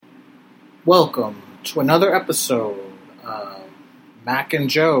Welcome to another episode of Mac and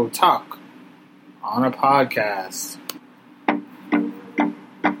Joe Talk on a Podcast.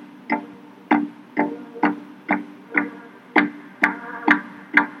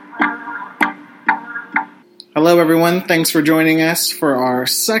 Hello everyone, thanks for joining us for our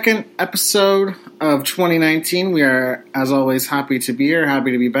second episode of 2019. We are, as always, happy to be here,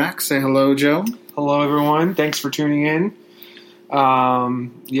 happy to be back. Say hello, Joe. Hello everyone, thanks for tuning in. We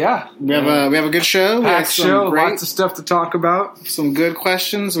have a good show. Packed show, lots of stuff to talk about. Some good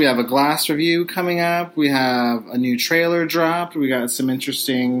questions. We have a Glass review coming up. We have a new trailer dropped. We got some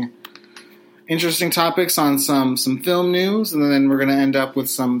interesting topics on some film news, and then we're going to end up with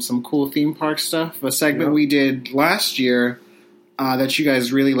some cool theme park stuff. A segment we did last year that you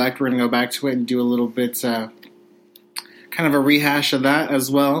guys really liked. We're going to go back to it and do a little bit, kind of a rehash of that as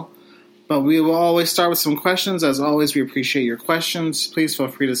well. But we will always start with some questions. As always, we appreciate your questions. Please feel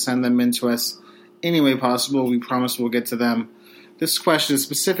free to send them in to us any way possible. We promise we'll get to them. This question is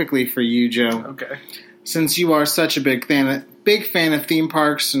specifically for you, Joe. Okay. Since you are such a big fan of theme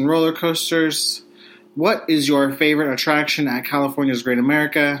parks and roller coasters, what is your favorite attraction at California's Great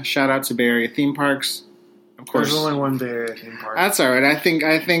America? Shout out to Bay Area theme parks. Of course, there's only one Bay Area theme park. That's all right. I think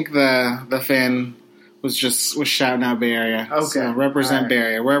the fan was shouting out Bay Area. Okay, so represent Bay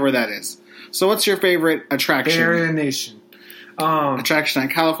Area wherever that is. So, what's your favorite attraction? Bay Area Nation. Attraction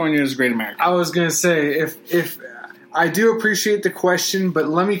at California's Great America. I was gonna say if I do appreciate the question, but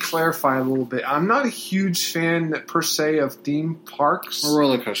let me clarify a little bit. I'm not a huge fan, per se, of theme parks. Or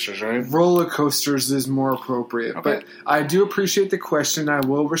roller coasters, right? Roller coasters is more appropriate. Okay. But I do appreciate the question. I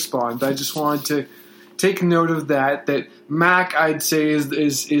will respond. I just wanted to take note of that Mac, I'd say,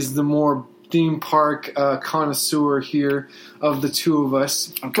 is the more theme park connoisseur here of the two of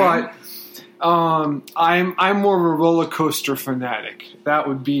us. Okay. But I'm more of a roller coaster fanatic. That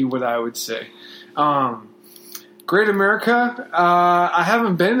would be what I would say. Great America, I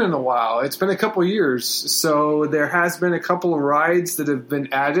haven't been in a while. It's been a couple years, so there has been a couple of rides that have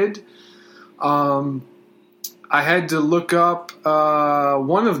been added. I had to look up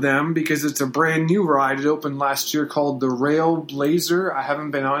one of them because it's a brand new ride. It opened last year called the Railblazer. I haven't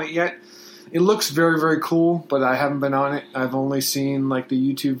been on it yet. It looks very, very cool, but I haven't been on it. I've only seen the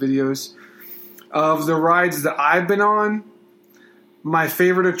YouTube videos. Of the rides that I've been on, my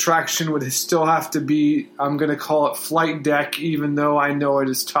favorite attraction would still have to be, I'm going to call it Flight Deck, even though I know it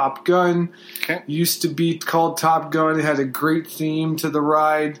is Top Gun. Okay. Used to be called Top Gun. It had a great theme to the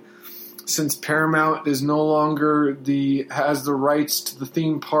ride. Since Paramount is no longer has the rights to the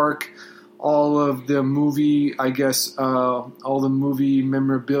theme park, all of the movie, all the movie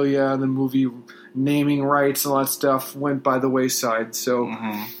memorabilia, the movie naming rights, all that stuff went by the wayside. So,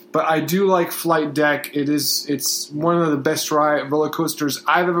 But I do like Flight Deck. It's one of the best roller coasters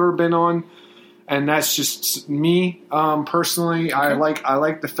I've ever been on, and that's just me personally. Okay. I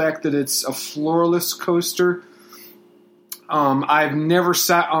like the fact that it's a floorless coaster. I've never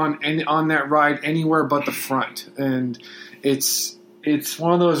sat on that ride anywhere but the front, and it's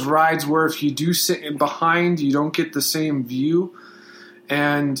one of those rides where if you do sit behind, you don't get the same view,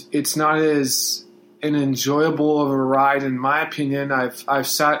 and it's not as an enjoyable of a ride, in my opinion. I've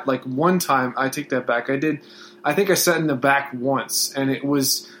sat one time. I take that back. I think I sat in the back once, and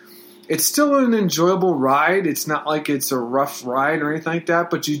it's still an enjoyable ride. It's not like it's a rough ride or anything like that,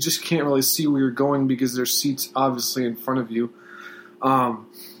 but you just can't really see where you're going because there's seats obviously in front of you.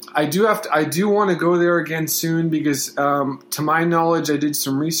 I do want to go there again soon because, to my knowledge, I did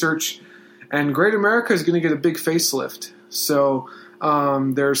some research, and Great America is going to get a big facelift. So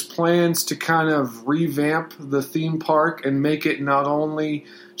there's plans to kind of revamp the theme park and make it not only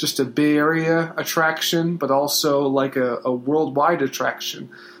just a Bay Area attraction, but also like a worldwide attraction.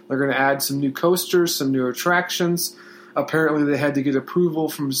 They're going to add some new coasters, some new attractions. Apparently they had to get approval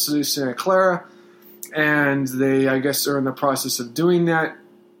from City of Santa Clara, and they, I guess, are in the process of doing that.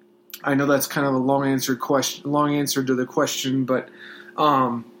 I know that's kind of a long answer to the question, but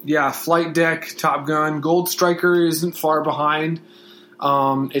Flight Deck, Top Gun, Gold Striker isn't far behind.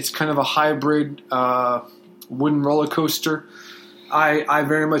 It's kind of a hybrid wooden roller coaster. I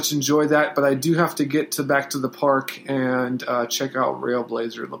very much enjoy that, but I do have to get back to the park and check out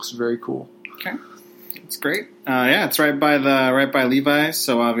Railblazer. It looks very cool. Okay, it's great. It's right by Levi's,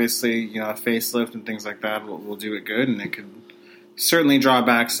 so obviously a facelift and things like that will do it good, and it could certainly draw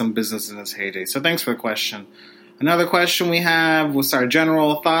back some business in its heyday. So thanks for the question. Another question we have was our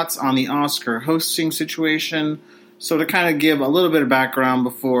general thoughts on the Oscar hosting situation. So to kind of give a little bit of background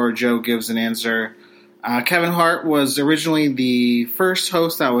before Joe gives an answer, Kevin Hart was originally the first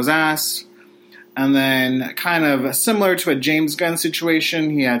host that was asked. And then, kind of similar to a James Gunn situation,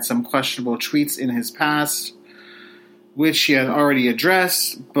 he had some questionable tweets in his past, which he had already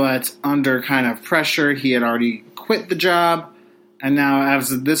addressed, but under kind of pressure, he had already quit the job. And now,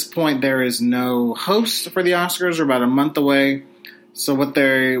 as of this point, there is no host for the Oscars. We're about a month away. So what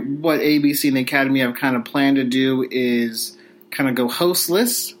ABC and the Academy have kind of planned to do is kind of go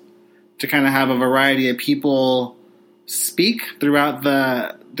hostless, to kind of have a variety of people speak throughout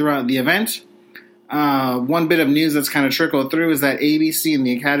the event. One bit of news that's kind of trickled through is that ABC and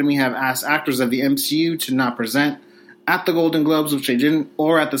the Academy have asked actors of the MCU to not present at the Golden Globes, which they didn't,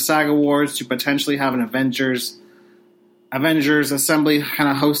 or at the SAG Awards, to potentially have an Avengers assembly kind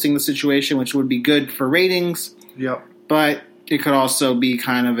of hosting the situation, which would be good for ratings. Yep. But it could also be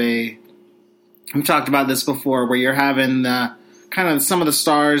kind of we've talked about this before, where you're having kind of some of the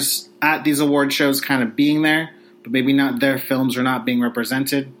stars at these award shows kind of being there, but maybe not, their films are not being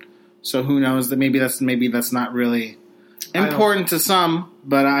represented. So who knows, that maybe that's not really important to some,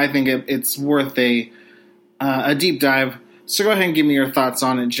 but I think it's worth a deep dive. So go ahead and give me your thoughts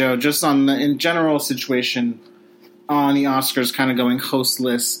on it, Joe, just on the in general situation on the Oscars kind of going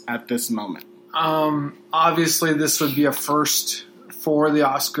hostless at this moment. Obviously, this would be a first for the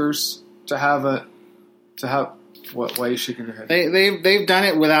Oscars to have. What? Why are you shaking your head? They've done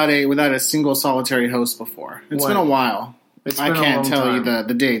it without a single solitary host before. It's been a while. I can't tell you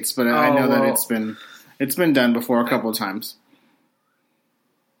the dates, but I know that it's been done before a couple of times.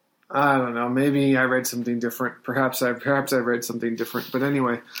 I don't know. Maybe I read something different. Perhaps I read something different. But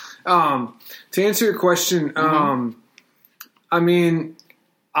anyway, to answer your question, I mean,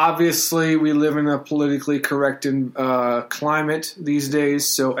 obviously we live in a politically correct climate these days.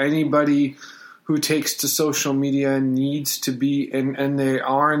 So anybody who takes to social media needs to be, and they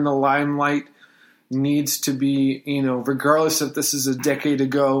are in the limelight, needs to be, regardless if this is a decade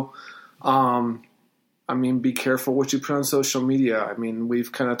ago. I mean, be careful what you put on social media. I mean,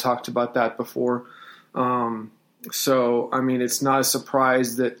 we've kind of talked about that before. So, I mean, it's not a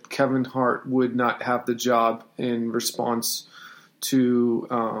surprise that Kevin Hart would not have the job in response to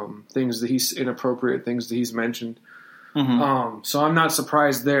inappropriate things that he's mentioned. Mm-hmm. So I'm not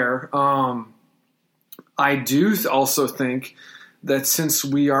surprised there. I do also think that since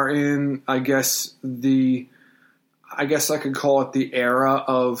we are in, I guess I could call it the era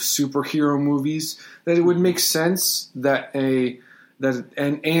of superhero movies, that it would make sense and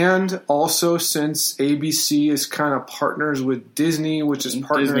also since ABC is kind of partners with Disney, which is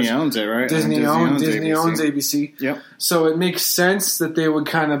partners. Disney owns it, right? Disney owns ABC. Yep. So it makes sense that they would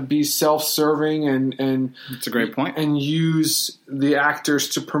kind of be self-serving and that's a great point. And use the actors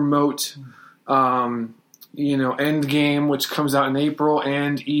to promote, Endgame, which comes out in April,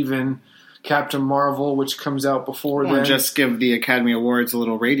 and even Captain Marvel, which comes out before then. Just give the Academy Awards a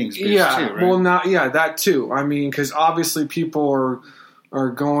little ratings boost too, right? Well, that too. I mean, because obviously people are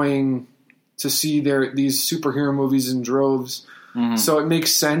going to see these superhero movies in droves, so it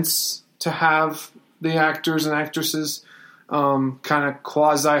makes sense to have the actors and actresses kind of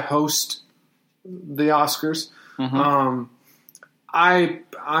quasi-host the Oscars. Mm-hmm. I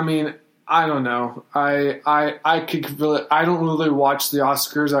mean, I don't know. I don't really watch the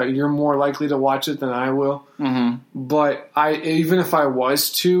Oscars. You're more likely to watch it than I will. Mm-hmm. But even if I was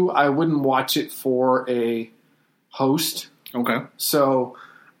to, I wouldn't watch it for a host. Okay. So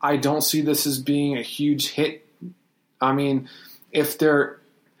I don't see this as being a huge hit. I mean,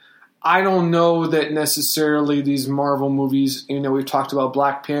 I don't know that necessarily these Marvel movies, we've talked about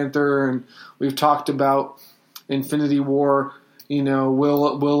Black Panther and we've talked about Infinity War.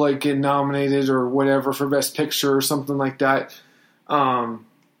 Will it get nominated or whatever for Best Picture or something like that? I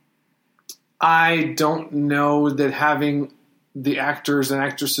don't know that having the actors and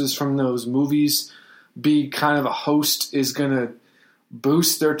actresses from those movies be kind of a host is going to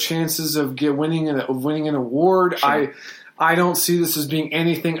boost their chances of winning an award. Sure. I don't see this as being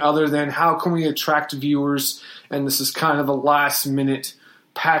anything other than how can we attract viewers, and this is kind of a last minute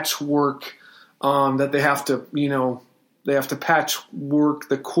patchwork that they have to, they have to patchwork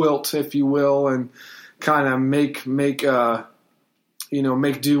the quilt, if you will, and kind of make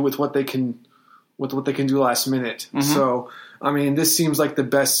do with what they can do last minute. Mm-hmm. So, I mean, this seems like the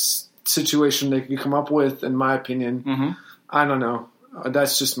best situation they could come up with, in my opinion. Mm-hmm. I don't know.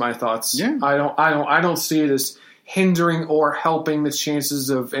 That's just my thoughts. Yeah. I don't see it as hindering or helping the chances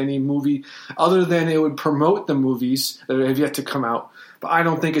of any movie, other than it would promote the movies that have yet to come out. But I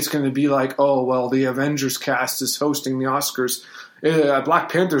don't think it's going to be like, oh, well, the Avengers cast is hosting the Oscars.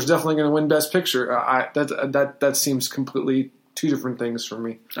 Black Panther is definitely going to win Best Picture. That seems completely two different things for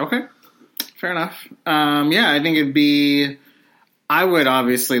me. Okay, fair enough. I think it'd be. I would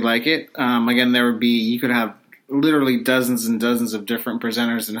obviously like it. Again, you could have literally dozens and dozens of different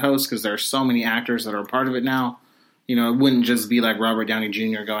presenters and hosts because there are so many actors that are a part of it now. It wouldn't just be like Robert Downey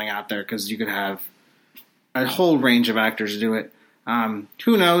Jr. going out there because you could have a whole range of actors do it.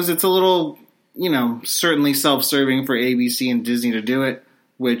 Who knows? It's a little, certainly self-serving for ABC and Disney to do it,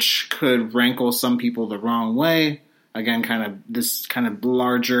 which could rankle some people the wrong way. Again, this kind of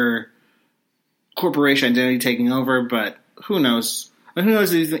larger corporation identity taking over, but who knows? Who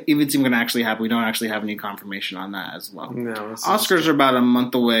knows if it's even going to actually happen? We don't actually have any confirmation on that as well. No, Oscars are about a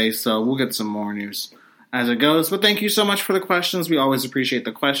month away, so we'll get some more news as it goes. But thank you so much for the questions. We always appreciate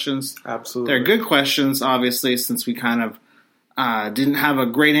the questions. Absolutely. They're good questions, obviously, since we kind of didn't have a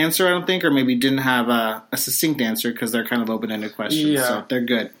great answer, I don't think, or maybe didn't have a succinct answer because they're kind of open-ended questions. Yeah. So they're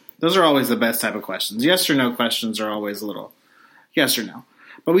good. Those are always the best type of questions. Yes or no questions are always a little yes or no.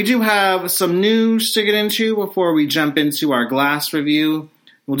 But we do have some news to get into before we jump into our Glass review.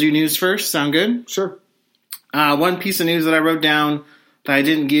 We'll do news first. Sound good? Sure. One piece of news that I wrote down that I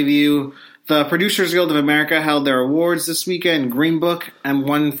didn't give you. The Producers Guild of America held their awards this weekend. Green Book and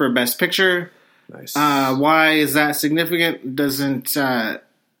won for Best Picture. Nice. Why is that significant? In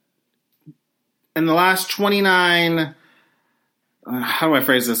the last 29... how do I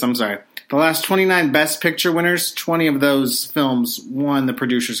phrase this? I'm sorry. The last 29 Best Picture winners, 20 of those films won the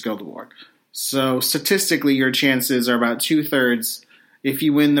Producers Guild Award. So statistically, your chances are about 2/3. If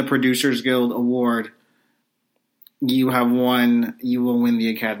you win the Producers Guild Award, you will win the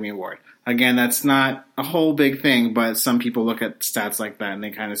Academy Award. Again, that's not a whole big thing, but some people look at stats like that and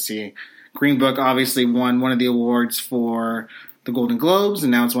they kind of see. Green Book obviously won one of the awards for the Golden Globes,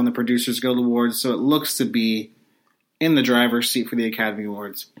 and now it's won the Producers Guild Awards, so it looks to be in the driver's seat for the Academy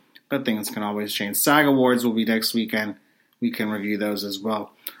Awards. But things can always change. SAG Awards will be next weekend. We can review those as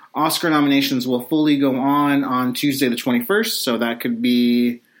well. Oscar nominations will fully go on Tuesday the 21st, so that could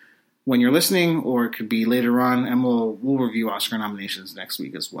be when you're listening, or it could be later on, and we'll review Oscar nominations next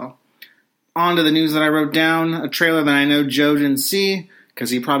week as well. On to the news that I wrote down, a trailer that I know Joe didn't see, because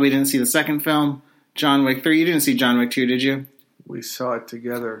he probably didn't see the second film, John Wick 3. You didn't see John Wick 2, did you? We saw it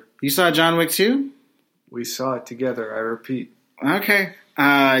together. You saw John Wick 2? We saw it together, I repeat. Okay.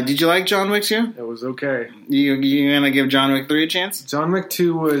 Did you like John Wick 2? It was okay. You going to give John Wick 3 a chance? John Wick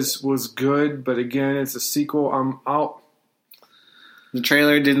 2 was good, but again, it's a sequel. I'm out. The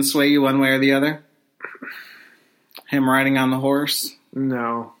trailer didn't sway you one way or the other? Him riding on the horse?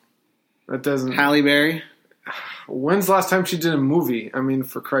 No. That doesn't... Halle Berry? When's the last time she did a movie? I mean,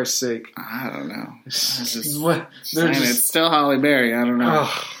 for Christ's sake. I don't know. It's still Halle Berry. I don't know.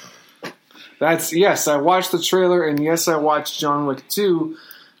 Yes, I watched the trailer, and yes, I watched John Wick 2.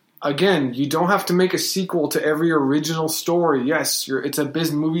 Again, you don't have to make a sequel to every original story. Yes, it's a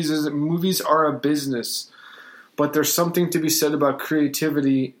business. Movies are a business, but there's something to be said about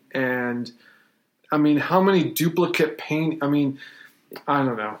creativity. And I mean, how many duplicate paint? I mean, I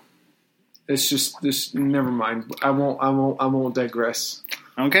don't know. It's just this. Never mind. I won't digress.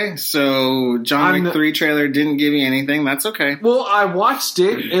 Okay, so John Wick 3 trailer didn't give you anything. That's okay. Well, I watched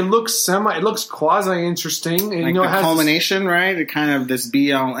it. It looks quasi interesting. And, like the culmination, right? It kind of this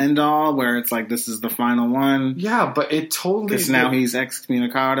be all end all where it's like this is the final one. Yeah, but it totally. Because now he's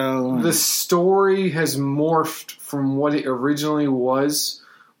excommunicado. The story has morphed from what it originally was,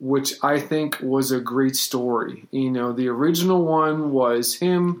 which I think was a great story. The original one was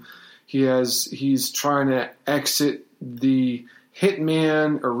him. He's trying to exit the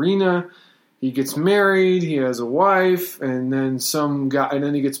hitman arena. He gets married, he has a wife, and then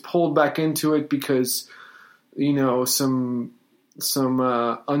then he gets pulled back into it because some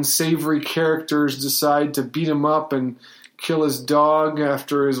unsavory characters decide to beat him up and kill his dog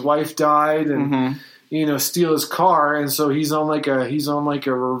after his wife died, and steal his car, and so he's on like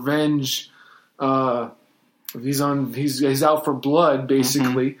a revenge. He's out for blood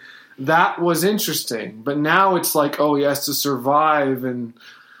basically. Mm-hmm. That was interesting, but now it's like, he has to survive, and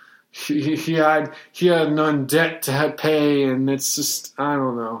he had none debt to pay, and it's just, I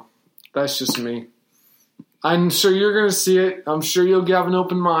don't know. That's just me. I'm sure you're going to see it. I'm sure you'll have an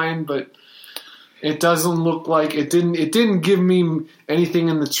open mind, but it doesn't look like it didn't give me anything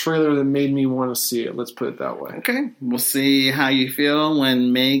in the trailer that made me want to see it. Let's put it that way. Okay, we'll see how you feel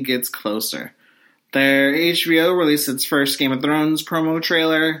when May gets closer. Their HBO released its first Game of Thrones promo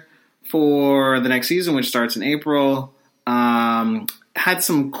trailer for the next season, which starts in April. Had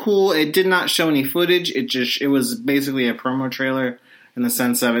some cool. It did not show any footage. It was basically a promo trailer in the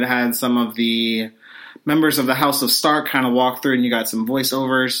sense of it had some of the members of the House of Stark kind of walk through, and you got some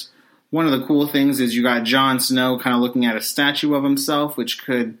voiceovers. One of the cool things is you got Jon Snow kind of looking at a statue of himself, which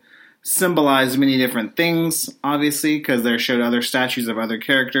could symbolize many different things, obviously, because they showed other statues of other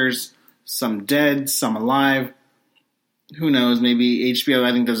characters, some dead, some alive. Who knows, maybe HBO,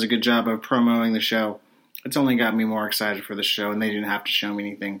 I think, does a good job of promoting the show. It's only got me more excited for the show, and they didn't have to show me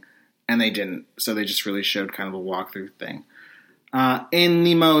anything, and they didn't, so they just really showed kind of a walkthrough thing. In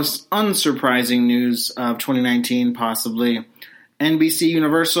the most unsurprising news of 2019, possibly, NBC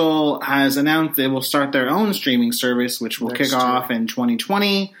Universal has announced they will start their own streaming service, which will kick off in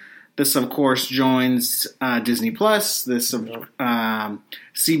 2020. This, of course, joins Disney Plus. This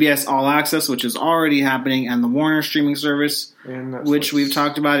CBS All Access, which is already happening, and the Warner streaming service, which we've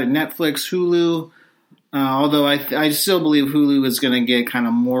talked about at Netflix, Hulu. Although I still believe Hulu is going to get kind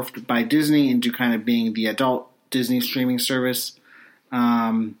of morphed by Disney into kind of being the adult Disney streaming service.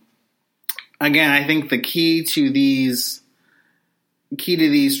 Again, I think the key to these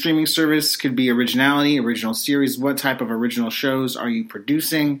streaming service could be originality, original series. What type of original shows are you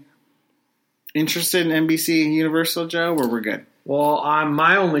producing? Interested in NBC Universal, Joe, or we're good? Well,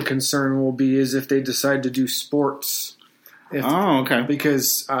 my only concern will be is if they decide to do sports. Okay.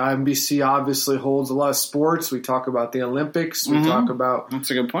 Because NBC obviously holds a lot of sports. We talk about the Olympics. We talk about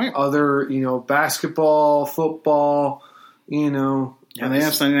that's a good point. Other, basketball, football. And they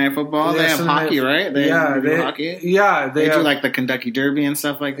have Sunday Night Football. They have hockey, right? They do hockey. Yeah, they do like the Kentucky Derby and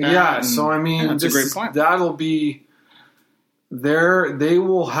stuff like that. Yeah, so I mean, that's a great point. That'll be there. They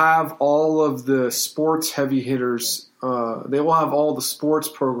will have all of the sports heavy hitters. They will have all the sports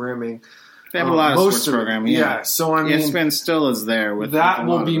programming. They have a lot of sports programming. Yeah, so I mean, ESPN still is there with that.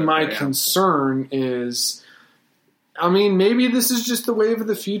 Will be my concern. Maybe this is just the wave of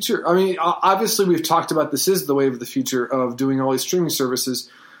the future. I mean, obviously we've talked about this is the wave of the future of doing all these streaming services,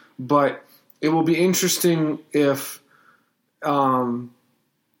 but it will be interesting if,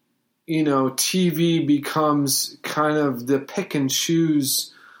 TV becomes kind of the pick and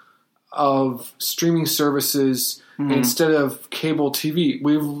choose of streaming services instead of cable TV.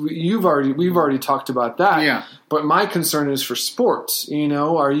 We've already talked about that. Yeah. But my concern is for sports.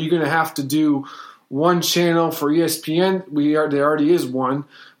 Are you going to have to do one channel for ESPN? There already is one,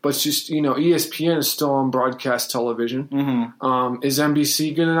 but it's just ESPN is still on broadcast television. Is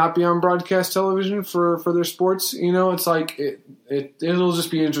NBC going to not be on broadcast television for their sports? It's like it'll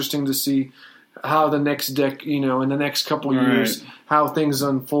just be interesting to see how the next in the next couple of years how things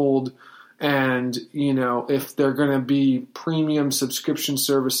unfold, and if they're going to be premium subscription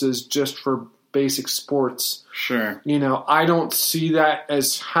services just for basic sports. Sure. I don't see that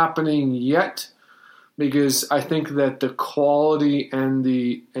as happening yet. Because I think that the quality and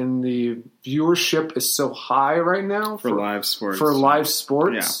the viewership is so high right now for live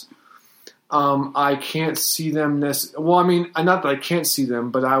sports. Yeah. I can't see them not that I can't see them,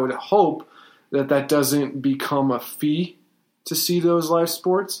 but I would hope that doesn't become a fee to see those live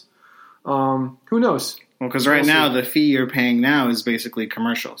sports. Who knows? Well, because right now the fee you're paying now is basically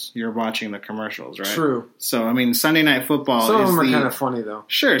commercials. You're watching the commercials, right? True. So, Sunday Night Football Some of them are kind of funny, though.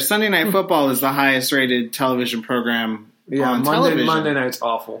 Sure. Sunday Night Football is the highest-rated television program on television. Monday night's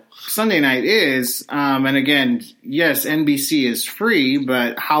awful. Sunday night is, and again, yes, NBC is free,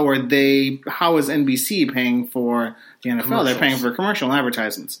 but how is NBC paying for the NFL? They're paying for commercial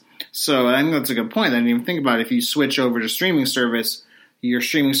advertisements. So I think that's a good point. I didn't even think about it. If you switch over to streaming service, your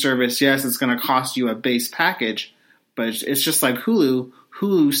streaming service, yes, it's going to cost you a base package, but it's just like Hulu.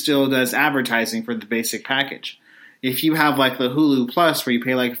 Hulu still does advertising for the basic package. If you have like the Hulu Plus where you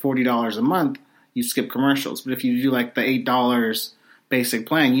pay like $40 a month, you skip commercials. But if you do like the $8 basic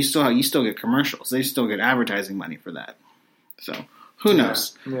plan, you still get commercials. They still get advertising money for that. So who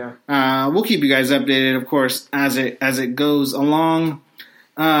knows? Yeah. We'll keep you guys updated, of course, as it goes along.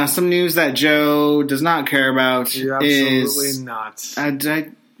 Some news that Joe does not care about absolutely not. Did I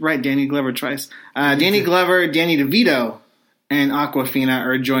write Danny Glover twice? Danny Glover, Danny DeVito, and Awkwafina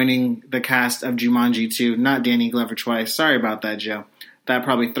are joining the cast of Jumanji 2. Not Danny Glover twice. Sorry about that, Joe. That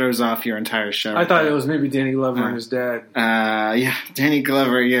probably throws off your entire show. I thought it was maybe Danny Glover and his dad. Yeah, Danny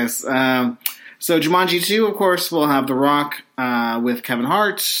Glover, yes. So Jumanji 2, of course, will have The Rock with Kevin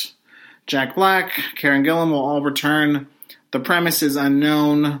Hart, Jack Black, Karen Gillan will all return. The premise is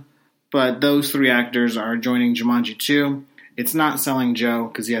unknown, but those three actors are joining Jumanji 2. It's not selling Joe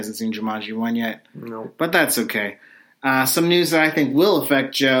because he hasn't seen Jumanji 1 yet. No. But that's okay. Some news that I think will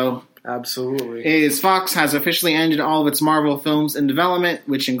affect Joe absolutely is Fox has officially ended all of its Marvel films in development,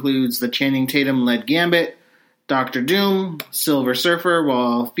 which includes the Channing Tatum-led Gambit, Doctor Doom, Silver Surfer,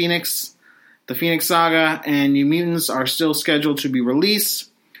 while the Phoenix Saga, and New Mutants are still scheduled to be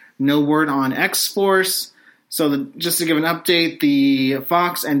released. No word on X-Force. So just to give an update, the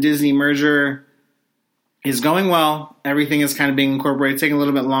Fox and Disney merger is going well. Everything is kind of being incorporated, taking a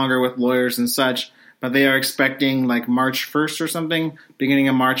little bit longer with lawyers and such, but they are expecting like March 1st or something, beginning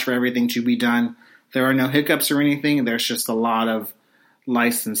of March for everything to be done. There are no hiccups or anything. There's just a lot of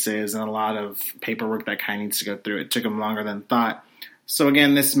licenses and a lot of paperwork that kind of needs to go through. It took them longer than thought. So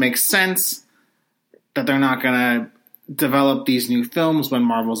again, this makes sense that they're not going to develop these new films when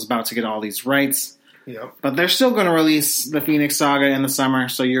Marvel's about to get all these rights. Yep. But they're still going to release the Phoenix Saga in the summer,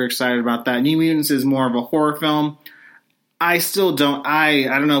 so you're excited about that. New Mutants is more of a horror film. I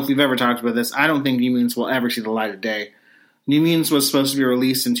don't know if we've ever talked about this. I don't think New Mutants will ever see the light of day. New Mutants was supposed to be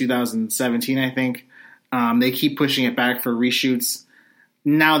released in 2017, I think. They keep pushing it back for reshoots.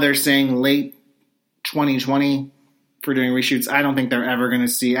 Now they're saying late 2020 for doing reshoots. I don't think they're ever going to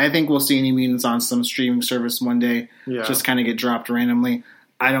see. I think we'll see New Mutants on some streaming service one day, just kind of get dropped randomly.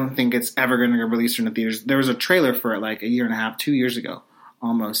 I don't think it's ever going to get released in the theaters. There was a trailer for it like a year and a half, 2 years ago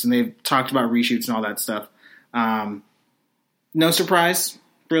almost, and they've talked about reshoots and all that stuff. No surprise,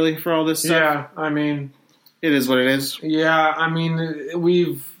 really, for all this stuff. Yeah, I mean... It is what it is. Yeah, I mean,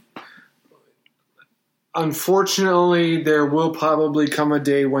 unfortunately, there will probably come a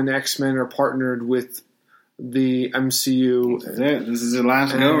day when X-Men are partnered with the MCU. This is it. This is the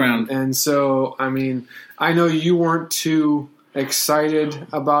last go-round. And so, I mean, I know you weren't too excited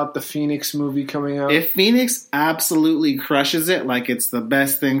about the Phoenix movie coming out. If Phoenix absolutely crushes it like it's the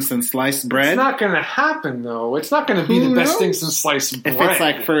best thing since sliced bread... It's not going to happen, though. It's not going to be the best thing since sliced bread. If it's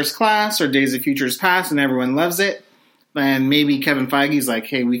like First Class or Days of Futures Past and everyone loves it, then maybe Kevin Feige's like,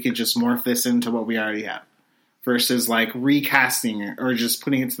 hey, we could just morph this into what we already have. Versus like recasting it or just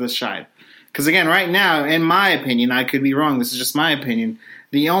putting it to the side. Because again, right now, in my opinion, I could be wrong, this is just my opinion,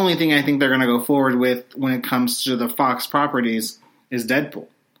 the only thing I think they're going to go forward with when it comes to the Fox properties is Deadpool.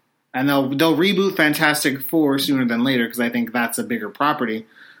 And they'll reboot Fantastic Four sooner than later because I think that's a bigger property.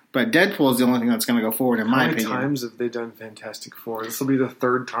 But Deadpool is the only thing that's going to go forward in my opinion. How many times have they done Fantastic Four? This will be the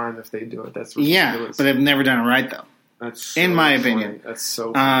third time if they do it. That's ridiculous. Yeah, but they've never done it right though. That's so in my funny. opinion. That's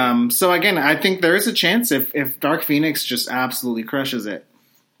so funny. So again, I think there is a chance if Dark Phoenix just absolutely crushes it.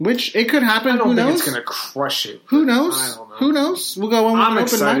 Which it could happen. I don't Who think knows? it's going to crush it. Who knows? I don't know. Who knows? We'll go in with I'm an open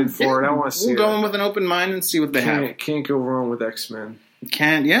excited mind. for it. I want to see We'll go it. in with an open mind and see what they have. Can't go wrong with X-Men.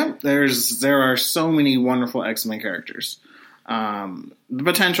 There are so many wonderful X-Men characters. The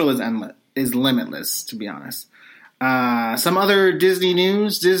potential is limitless, to be honest. Some other Disney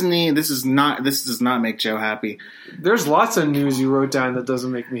news. Disney. This does not make Joe happy. There's lots of news you wrote down that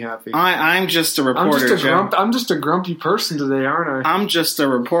doesn't make me happy. I'm just a reporter, Joe. I'm just a grumpy person today, aren't I? I'm just a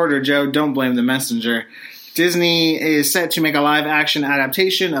reporter, Joe. Don't blame the messenger. Disney is set to make a live-action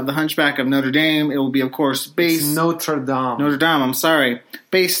adaptation of The Hunchback of Notre Dame. It will be, of course, based... It's Notre Dame, I'm sorry.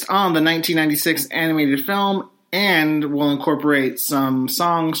 Based on the 1996 animated film and will incorporate some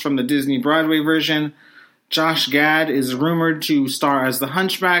songs from the Disney Broadway version. Josh Gad is rumored to star as the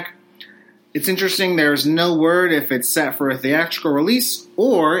Hunchback. It's interesting, there's no word if it's set for a theatrical release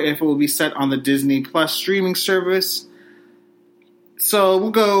or if it will be set on the Disney Plus streaming service. So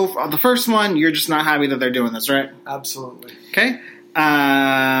we'll go for the first one. You're just not happy that they're doing this, right? Absolutely. Okay.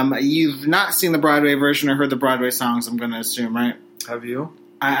 You've not seen the Broadway version or heard the Broadway songs, I'm going to assume, right? Have you?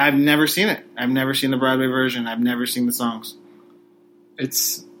 I've never seen it. I've never seen the Broadway version. I've never seen the songs.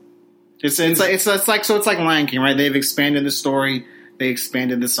 It's like Lion King, right? They've expanded the story. They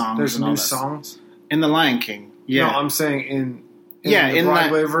expanded the songs. There's and all new that songs in the Lion King. Yeah, no, I'm saying in the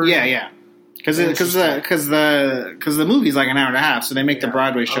Broadway version. Yeah, because the movie's like an hour and a half, so they make the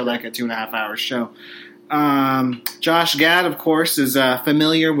Broadway show like a 2.5 hour show. Josh Gad, of course, is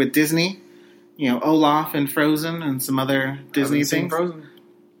familiar with Disney. You know, Olaf and Frozen and some other Disney things. Frozen.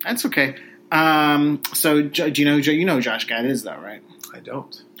 That's okay. So do you know who Josh Gad is, though, right? I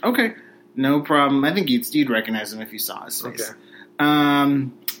don't. Okay, no problem. I think you'd recognize him if you saw his face. Okay.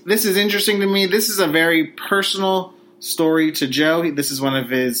 This is interesting to me. This is a very personal story to Joe. This is one of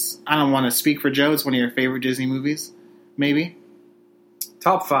his... I don't want to speak for Joe. It's one of your favorite Disney movies, maybe?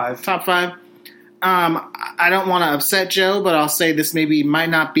 Top 5. Top 5. I don't want to upset Joe, but I'll say this might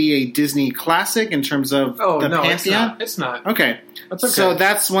not be a Disney classic in terms of the Pantheon. It's not. Okay. That's okay. So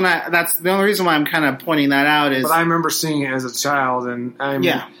that's the only reason why I'm kind of pointing that out is... But I remember seeing it as a child, and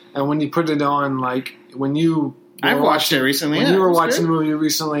when you put it on, like, when you... I've watched it recently. When you were watching the movie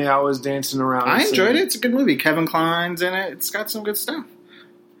recently, I was dancing around. I enjoyed it. It's a good movie. Kevin Kline's in it. It's got some good stuff.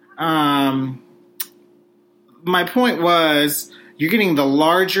 My point was, you're getting the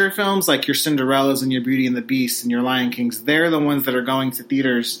larger films like your Cinderellas and your Beauty and the Beast and your Lion Kings. They're the ones that are going to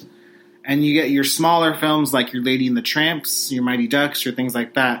theaters. And you get your smaller films like your Lady and the Tramps, your Mighty Ducks, or things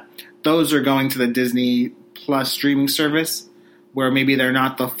like that. Those are going to the Disney Plus streaming service. where maybe they're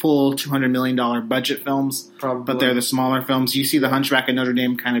not the full $200 million budget films, Probably. but they're the smaller films. You see The Hunchback of Notre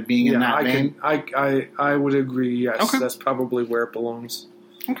Dame kind of being in that vein? I would agree, yes. Okay. That's probably where it belongs.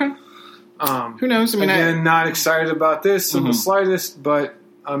 Okay. Who knows? I mean, again, not excited about this in the slightest, but,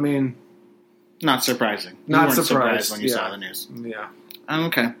 I mean... Not surprising. Not surprised when you saw the news. Yeah.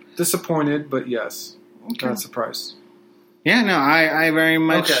 Okay. Disappointed, but yes. Okay. Not surprised. Yeah, no, I very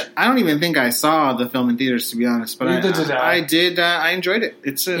much... Okay. I don't even think I saw the film in theaters, to be honest. But Neither did I. I did. I enjoyed it.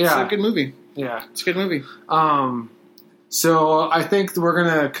 It's a good movie. Yeah. It's a good movie. So I think we're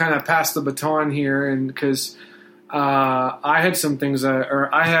going to kind of pass the baton here, and because I had some things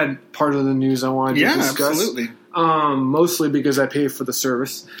I had part of the news I wanted to discuss. Yeah, absolutely. Mostly because I pay for the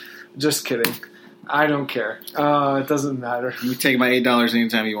service. Just kidding. I don't care. It doesn't matter. You take my $8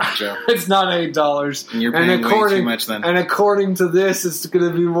 anytime you want, Joe. It's not $8. And you're paying way too much then. And according to this, it's going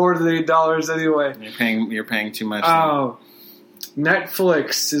to be more than $8 anyway. You're paying too much. Oh,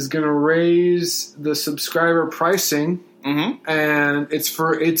 Netflix is going to raise the subscriber pricing, and it's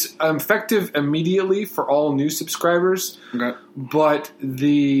effective immediately for all new subscribers. Okay. But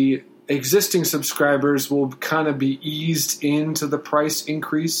the existing subscribers will kind of be eased into the price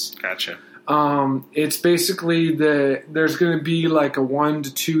increase. Gotcha. It's basically there's going to be like a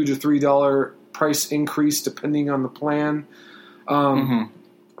 $1 to $2 to $3 price increase depending on the plan.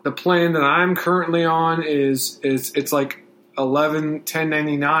 The plan that I'm currently on is it's like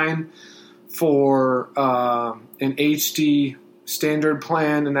 $10.99 for an HD standard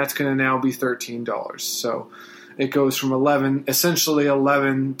plan, and that's going to now be $13. So it goes from essentially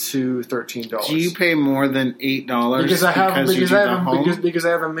 $11 to $13. Do you pay more than $8 because I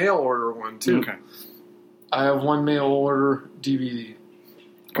have a mail order one too. Okay. I have one mail order DVD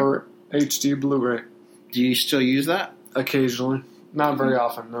or HD Blu-ray. Do you still use that? Occasionally, not very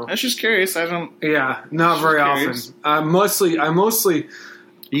often. No. I was just curious. I don't. Yeah, not very often. I mostly.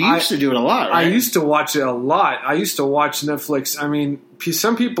 You used to do it a lot, right? I used to watch it a lot. I used to watch Netflix. I mean,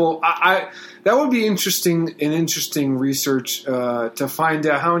 some people. That would be an interesting research to find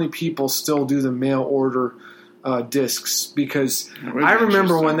out how many people still do the mail order discs, because I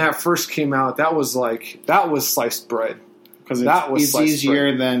remember when that first came out, that was sliced bread. Because it's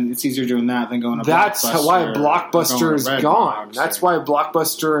easier doing that than going to That's Blockbuster. Why Blockbuster is gone. Blockbuster. That's why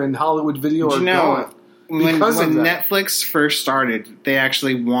Blockbuster and Hollywood Video are gone. When Netflix first started, they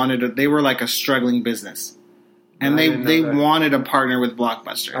actually they were like a struggling business. And they wanted to partner with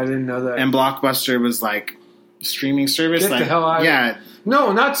Blockbuster. I didn't know that. And Blockbuster was like streaming service. Get the hell out of yeah.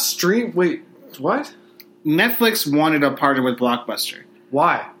 No, not stream. Wait, what? Netflix wanted to partner with Blockbuster.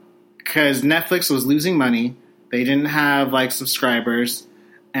 Why? Because Netflix was losing money. They didn't have like subscribers.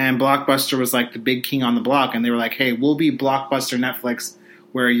 And Blockbuster was like the big king on the block. And they were like, hey, we'll be Blockbuster Netflix,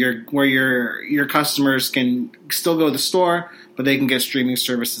 where your customers can still go to the store, but they can get streaming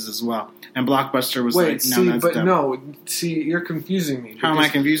services as well. And Blockbuster was you're confusing me. How am I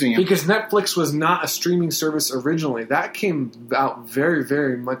confusing you? Because Netflix was not a streaming service originally. That came out very,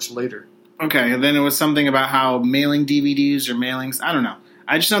 very much later. Okay, and then it was something about how mailing DVDs or mailings. I don't know.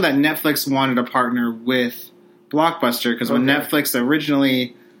 I just know that Netflix wanted to partner with Blockbuster because when Netflix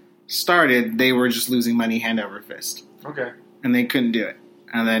originally started, they were just losing money hand over fist. Okay. And they couldn't do it.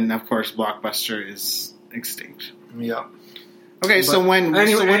 And then, of course, Blockbuster is extinct. Yeah. Okay, so when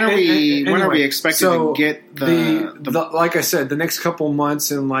are we expected to get the like I said, the next couple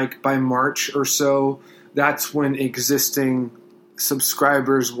months, and like by March or so, that's when existing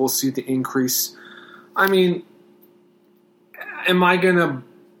subscribers will see the increase. I mean, am I going to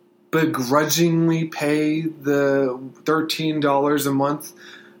begrudgingly pay the $13 a month?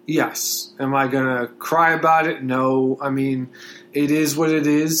 Yes. Am I going to cry about it? No. I mean, it is what it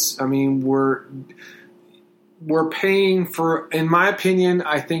is. I mean, we're paying for, in my opinion,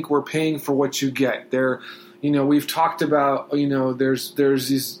 I think we're paying for what you get. We've talked about, there's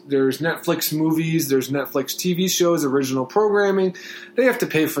Netflix movies, there's Netflix TV shows, original programming. They have to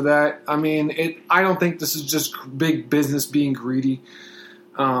pay for that. I mean, I don't think this is just big business being greedy.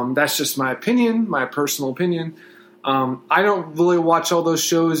 That's just my opinion, my personal opinion. I don't really watch all those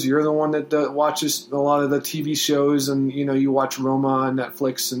shows. You're the one that watches a lot of the TV shows, and you watch Roma on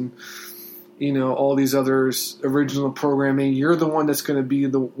Netflix and all these others original programming. You're the one that's going to be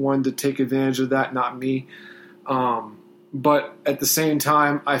the one to take advantage of that, not me. But at the same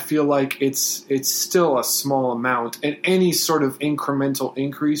time, I feel like it's still a small amount, and any sort of incremental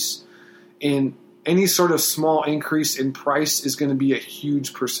increase in any sort of small increase in price is going to be a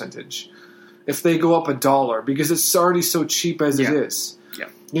huge percentage. If they go up $1, because it's already so cheap as it is. Yeah.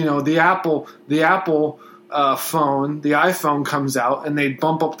 The Apple phone, the iPhone comes out and they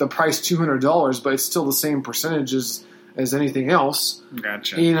bump up the price $200, but it's still the same percentage as anything else.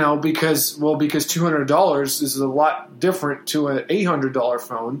 Gotcha. Because $200 is a lot different to an $800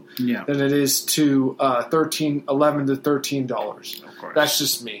 phone than it is to $11 to $13. Of course, that's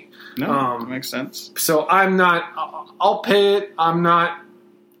just me. No, that makes sense. So I'm not. I'll pay it. I'm not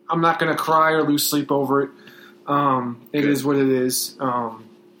going to cry or lose sleep over it. It is what it is.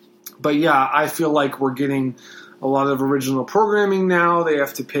 But yeah, I feel like we're getting a lot of original programming now. They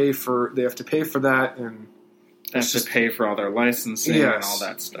have to pay for that, and they have to pay for all their licensing and all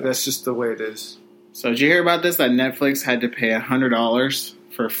that stuff. That's just the way it is. So did you hear about this? That Netflix had to pay $100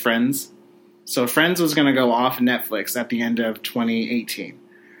 for Friends. So Friends was going to go off Netflix at the end of 2018,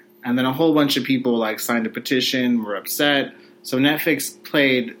 and then a whole bunch of people signed a petition, were upset. So Netflix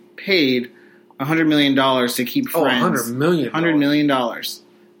paid $100 million to keep Friends. $100 million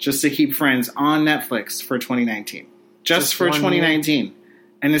just to keep Friends on Netflix for 2019. Just for 2019. Year?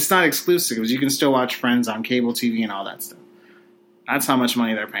 And it's not exclusive because you can still watch Friends on cable TV and all that stuff. That's how much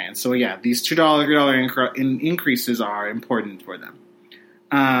money they're paying. So yeah, these $2, $3 increases are important for them.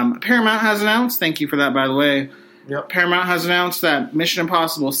 Paramount has announced, thank you for that by the way, Paramount has announced that Mission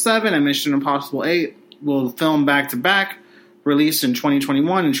Impossible 7 and Mission Impossible 8 will film back-to-back, released in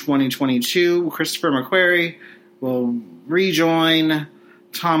 2021 and 2022. Christopher McQuarrie will rejoin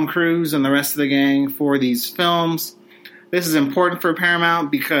Tom Cruise and the rest of the gang for these films. This is important for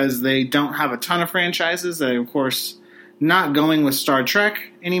Paramount because they don't have a ton of franchises. They, of course, not going with Star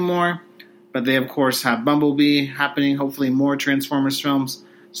Trek anymore, but they, of course, have Bumblebee happening, hopefully more Transformers films.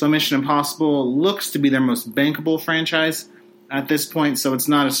 So Mission Impossible looks to be their most bankable franchise at this point, so it's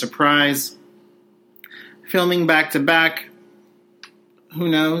not a surprise. Filming back-to-back, who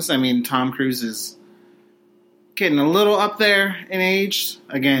knows? I mean, Tom Cruise is getting a little up there in age.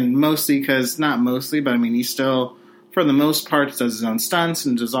 Again, mostly because, not mostly, but I mean, he still, for the most part, does his own stunts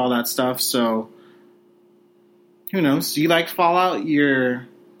and does all that stuff. So, who knows? Do you like Fallout? You're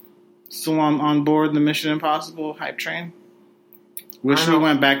still on board the Mission Impossible hype train? Wish we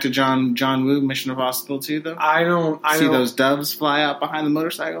went back to John Woo, Mission Impossible 2, though. I don't see those doves fly out behind the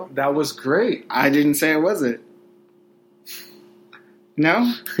motorcycle. That was great. I didn't say it wasn't.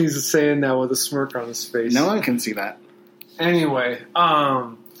 No? He's saying that with a smirk on his face. No one can see that. Anyway,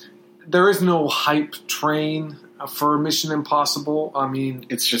 there is no hype train for Mission Impossible. I mean,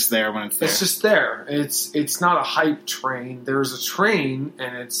 it's just there when it's there. It's just there. It's not a hype train. There's a train,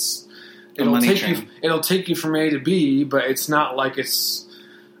 and it'll take you from A to B, but it's not like it's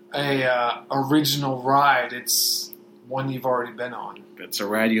a original ride. It's one you've already been on. It's a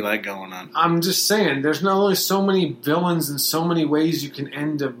ride you like going on. I'm just saying, there's not only so many villains and so many ways you can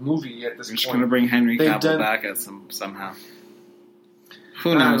end a movie at this point. We're just going to bring Henry Cavill back at somehow.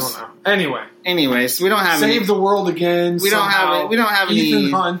 Who knows? I don't know. Anyways, we don't have Save the world again. We don't have Ethan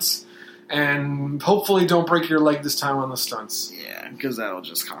any Hunt, and hopefully don't break your leg this time on the stunts. Yeah, because that'll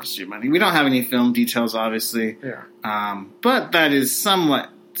just cost you money. We don't have any film details, obviously. Yeah. But that is somewhat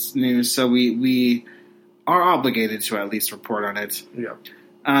news, so we are obligated to at least report on it. Yeah.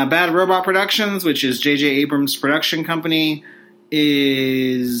 Bad Robot Productions, which is J.J. Abrams' production company,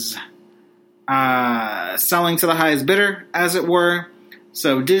 is selling to the highest bidder, as it were.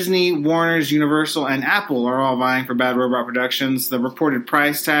 So Disney, Warner's, Universal, and Apple are all vying for Bad Robot Productions. The reported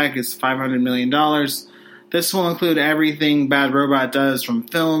price tag is $500 million. This will include everything Bad Robot does, from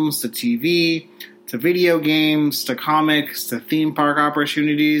films to TV to video games to comics to theme park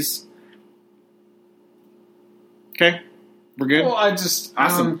opportunities. Okay, we're good. Well,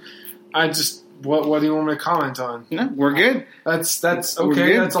 awesome. What do you want me to comment on? No, we're good. That's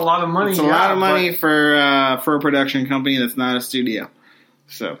okay. That's a lot of money. It's a lot of money for a production company that's not a studio.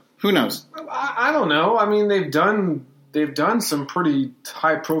 So who knows? I don't know. I mean, they've done some pretty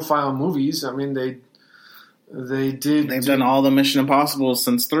high profile movies. I mean, they've done all the Mission Impossible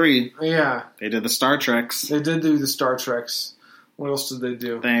since 3. Yeah, they did the Star Treks. They did do the Star Treks. What else did they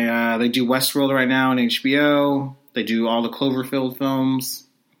do? They do Westworld right now on HBO. They do all the Cloverfield films.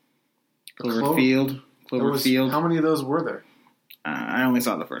 Cloverfield. How many of those were there? I only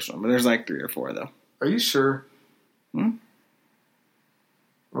saw the first one, but there's 3 or 4 though. Are you sure?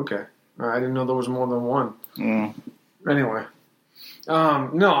 Okay. I didn't know there was more than one. Anyway.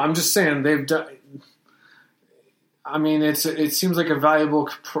 No, I'm just saying they've done... I mean, it seems like a valuable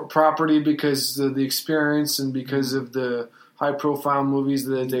property because of the experience and because of the high-profile movies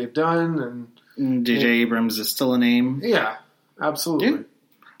that they've done. And J.J. Abrams is still a name. Yeah, absolutely.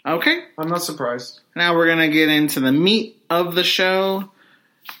 Yeah. Okay. I'm not surprised. Now we're going to get into the meat of the show.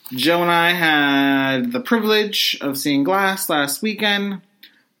 Joe and I had the privilege of seeing Glass last weekend.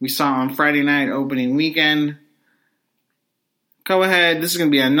 We saw on Friday night opening weekend. go ahead. This is going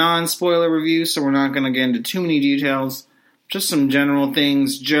to be a non-spoiler review, so we're not going to get into too many details. Just some general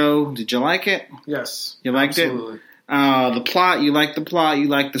things. Joe, did you like it? Yes. You liked absolutely. it? The plot, you liked the plot? You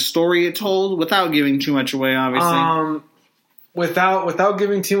liked the story it told? Without giving too much away, obviously. Without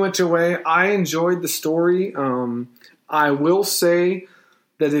giving too much away, I enjoyed the story. I will say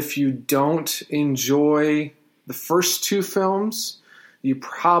that if you don't enjoy the first two films, you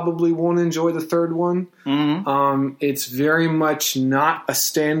probably won't enjoy the third one. Mm-hmm. It's very much not a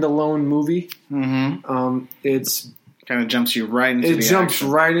standalone movie. Mm-hmm. It's kind of jumps you right into it jumps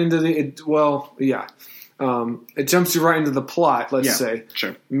right into the it jumps you right into the plot. Let's say,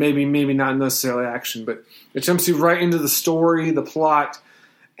 sure, maybe not necessarily action, but it jumps you right into the story, the plot,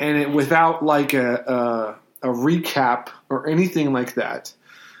 and it without like a recap or anything like that.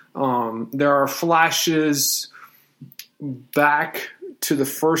 There are flashes back to the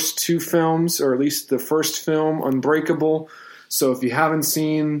first two films, or at least the first film, Unbreakable. So if you haven't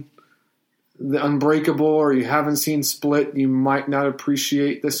seen The Unbreakable or you haven't seen Split, you might not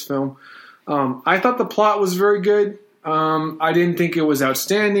appreciate this film. I thought the plot was very good. I didn't think it was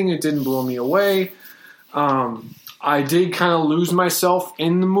outstanding. It didn't blow me away. I did kind of lose myself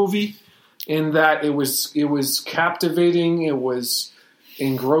in the movie in that it was captivating. It was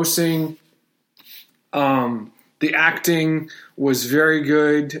engrossing. The acting was very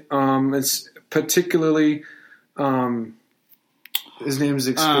good. It's particularly his name is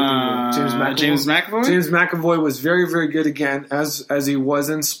escaping me. James McAvoy. James McAvoy was very, very good again, as he was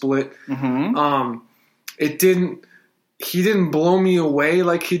in Split. Mm-hmm. He didn't blow me away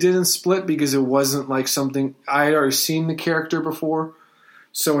like he did in Split because it wasn't like something I had already seen the character before.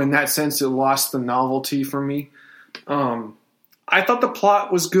 So in that sense, it lost the novelty for me. I thought the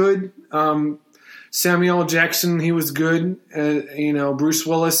plot was good. Samuel L. Jackson, he was good. Bruce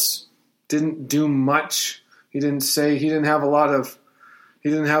Willis didn't do much. He didn't have a lot of. He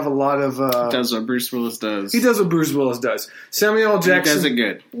does what Bruce Willis does. He does what Bruce Willis does. Samuel L. Jackson He does it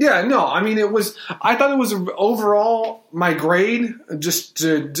good. Yeah, no, I mean it was. I thought it was overall my grade. Just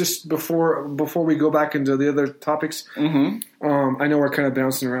before we go back into the other topics. Mm-hmm. I know we're kind of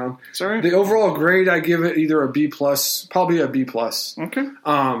bouncing around. Sorry. The overall grade, I give it either a B plus, probably a B plus. Okay.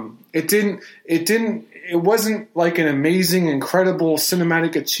 It wasn't like an amazing, incredible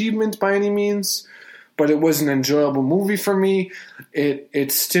cinematic achievement by any means. But it was an enjoyable movie for me.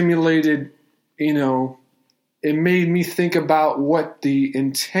 It stimulated, it made me think about what the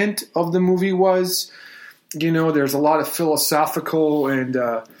intent of the movie was. There's a lot of philosophical and,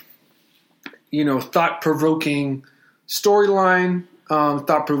 thought-provoking storyline,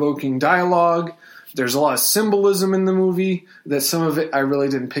 thought-provoking dialogue. There's a lot of symbolism in the movie that some of it I really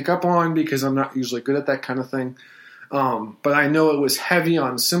didn't pick up on because I'm not usually good at that kind of thing. But I know it was heavy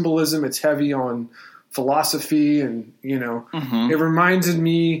on symbolism. It's heavy on philosophy, and Mm-hmm. it reminded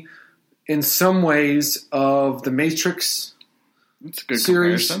me in some ways of the Matrix That's a good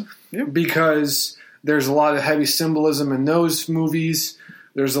series comparison. because there's a lot of heavy symbolism in those movies.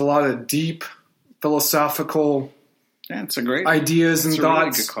 There's a lot of deep philosophical It's a great ideas and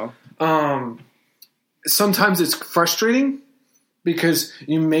thoughts. Really good call. Sometimes it's frustrating because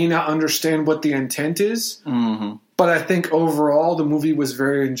you may not understand what the intent is. Mm-hmm. But I think overall the movie was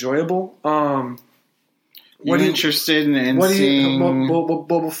very enjoyable. What are you interested in seeing?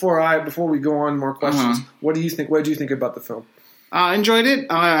 Before we go on more questions, Uh-huh. what do you think? What did you think about the film? Enjoyed it.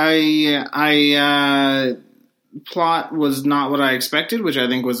 Plot was not what I expected, which I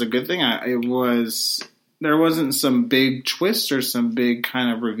think was a good thing. There wasn't some big twist or some big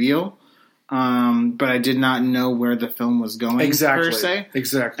kind of reveal, but I did not know where the film was going per se.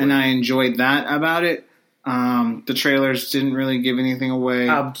 Exactly. And I enjoyed that about it. The trailers didn't really give anything away.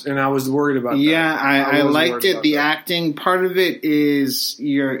 And I was worried about that. Yeah, I was liked worried it. about The that. acting part of it is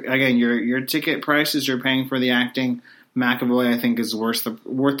your ticket prices you're paying for the acting. McAvoy, I think, is worth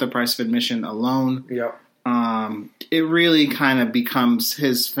the price of admission alone. Yeah. It really kind of becomes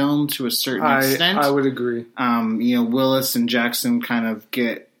his film to a certain extent. I would agree. Willis and Jackson kind of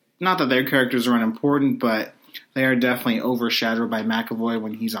get, not that their characters are unimportant, but they are definitely overshadowed by McAvoy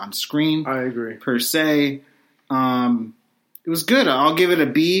when he's on screen. I agree. Per se. It was good. I'll give it a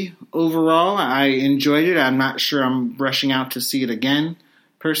B overall. I enjoyed it. I'm not sure I'm rushing out to see it again,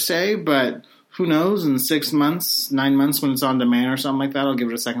 per se, but who knows? In 6 months, 9 months when it's on demand or something like that, I'll give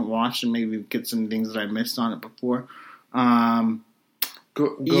it a second watch and maybe get some things that I missed on it before.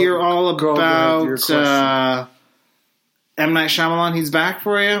 You're all about M. Night Shyamalan. He's back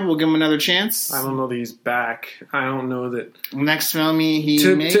for you. We'll give him another chance. I don't know that he's back. I don't know that. Next film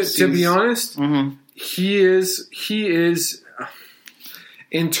he makes. To be honest, mm-hmm. he is.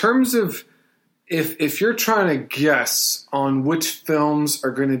 In terms of if you're trying to guess on which films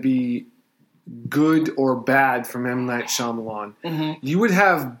are going to be good or bad from M. Night Shyamalan, you would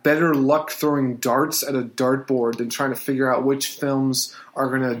have better luck throwing darts at a dartboard than trying to figure out which films are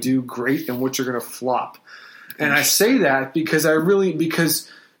going to do great and which are going to flop. And I say that because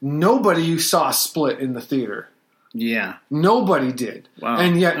nobody saw Split in the theater. Yeah, nobody did. Wow.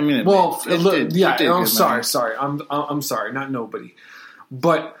 And yet, I mean, I'm sorry. I'm sorry, not nobody,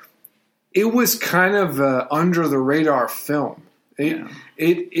 but it was kind of a under the radar film.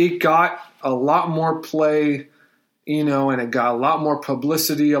 It got a lot more play, and it got a lot more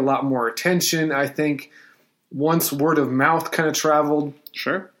publicity, a lot more attention. I think once word of mouth kind of traveled,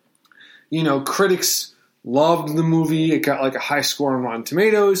 sure, critics loved the movie. It got like a high score on Rotten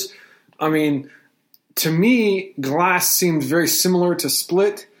Tomatoes. I mean, to me, Glass seemed very similar to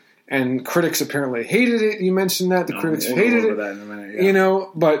Split, and critics apparently hated it. You mentioned that. The critics hated it. That in a minute, yeah.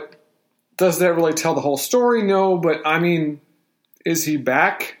 But does that really tell the whole story? No, but I mean, is he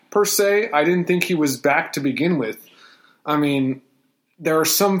back per se? I didn't think he was back to begin with. I mean, there are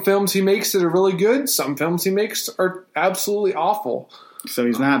some films he makes that are really good. Some films he makes are absolutely awful. So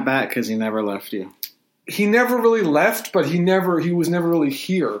he's not back because he never left you. He never really left, but he was never really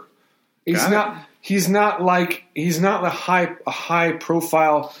here. He's not a high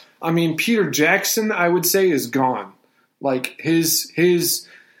profile. I mean, Peter Jackson, I would say, is gone. Like his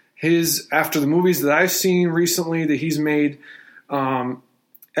after the movies that I've seen recently that he's made,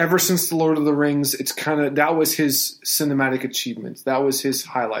 ever since The Lord of the Rings, it's that was his cinematic achievement. That was his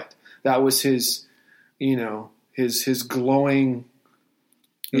highlight. That was his, his glowing.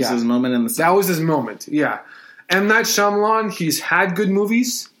 This is his moment in the sun. That was his moment. Yeah. M. Night Shyamalan, he's had good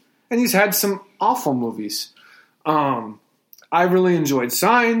movies and he's had some awful movies. I really enjoyed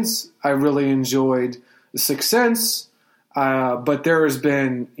Signs. I really enjoyed The Sixth Sense. But there has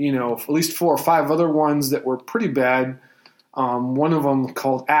been, at least 4 or 5 other ones that were pretty bad. One of them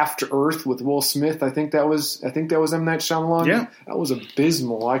called After Earth with Will Smith. I think that was M. Night Shyamalan. Yeah. That was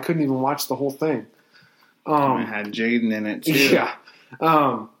abysmal. I couldn't even watch the whole thing. It had Jaden in it too. Yeah.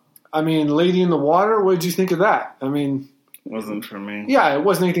 I mean, Lady in the Water, what did you think of that? I mean, wasn't for me. Yeah, it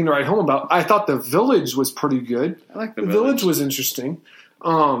wasn't anything to write home about. I thought The Village was pretty good. I like The Village was interesting.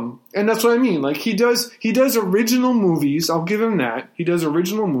 And that's what I mean. Like he does original movies. I'll give him that. He does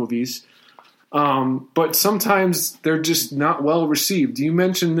original movies. But sometimes they're just not well received. You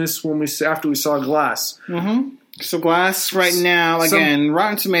mentioned this after we saw Glass. Mm-hmm. So Glass right now, again,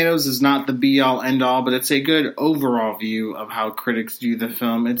 Rotten Tomatoes is not the be-all, end-all, but it's a good overall view of how critics view the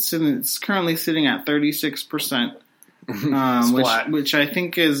film. It's currently sitting at 36%, which I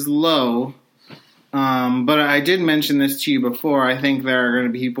think is low. But I did mention this to you before. I think there are going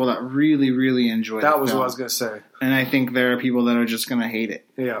to be people that really, really enjoy it. That was what I was going to say. And I think there are people that are just going to hate it.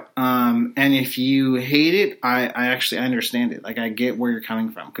 Yeah. And if you hate it, I actually understand it. Like, I get where you're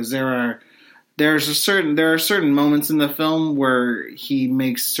coming from. Because there are certain moments in the film where he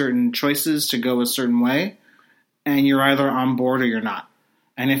makes certain choices to go a certain way. And you're either on board or you're not.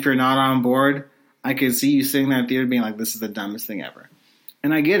 And if you're not on board, I could see you sitting there at the theater being like, this is the dumbest thing ever.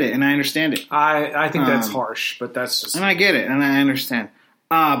 And I get it, and I understand it. I think that's harsh, but that's just... And I get it, and I understand.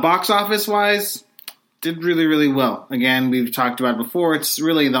 Box office-wise, did really, really well. Again, we've talked about it before. It's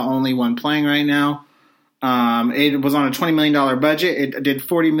really the only one playing right now. It was on a $20 million budget. It did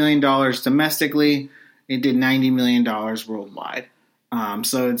 $40 million domestically. It did $90 million worldwide.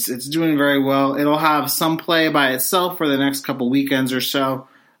 So it's doing very well. It'll have some play by itself for the next couple weekends or so,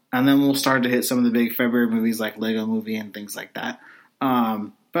 and then we'll start to hit some of the big February movies like Lego Movie and things like that.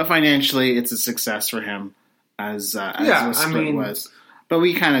 But financially, it's a success for him as Split was. But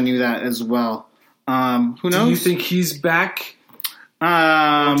we kind of knew that as well. Who knows? Do you think he's back?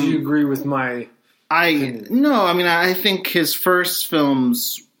 Or do you agree with my opinion? No, I mean, I think his first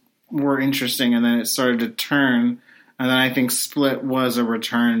films were interesting, and then it started to turn. And then I think Split was a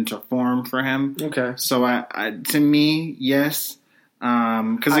return to form for him. Okay. So to me, yes.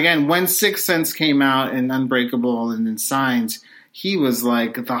 Because again, when Sixth Sense came out and Unbreakable and then Signs, he was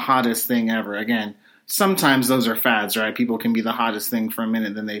like the hottest thing ever. Again, sometimes those are fads, right? People can be the hottest thing for a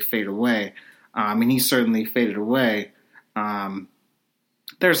minute, then they fade away. And he certainly faded away.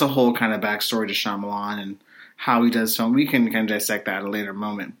 There's a whole kind of backstory to Shyamalan and how he does film. We can kind of dissect that at a later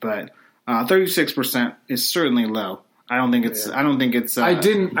moment, but 36% is certainly low. I don't think it's. Yeah. I don't think it's. I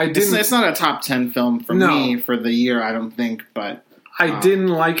didn't. It's not a top 10 film for me for the year. I don't think, but. I didn't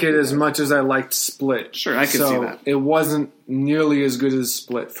like it as much as I liked Split. Sure, I could see that. It wasn't nearly as good as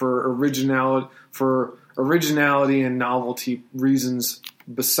Split for originality and novelty reasons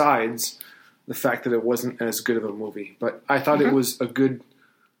besides the fact that it wasn't as good of a movie. But I thought it was a good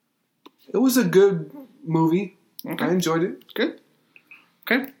It was a good movie. Okay. I enjoyed it. Good.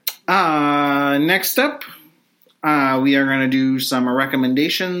 Okay. Next up, we are going to do some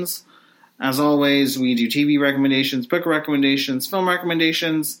recommendations. As always, we do TV recommendations, book recommendations, film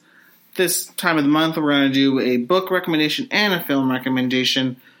recommendations. This time of the month, we're going to do a book recommendation and a film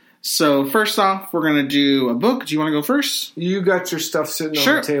recommendation. So first off, we're going to do a book. Do you want to go first? You got your stuff sitting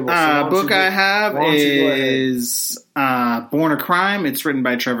Sure. on the table. So book I have is Born a Crime. It's written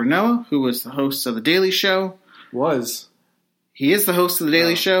by Trevor Noah, who was the host of The Daily Show. He is the host of The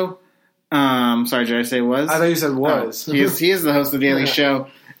Daily Show. Sorry, did I say was? I thought you said was. He is the host of The Daily Show.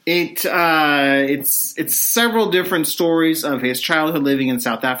 It's several different stories of his childhood living in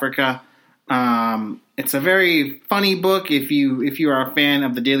South Africa. It's a very funny book. If you are a fan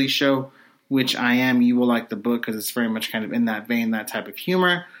of The Daily Show, which I am, you will like the book because it's very much kind of in that vein, that type of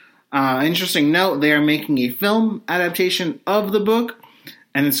humor. Interesting note, they are making a film adaptation of the book,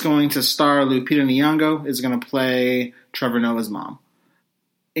 and it's going to star Lupita Nyong'o is going to play Trevor Noah's mom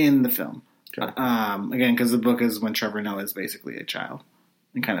in the film. Okay. Again, because the book is when Trevor Noah is basically a child.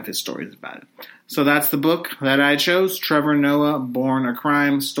 And kind of his stories about it. So that's the book that I chose. Trevor Noah, Born a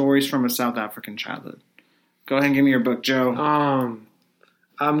Crime, Stories from a South African Childhood. Go ahead and give me your book, Joe.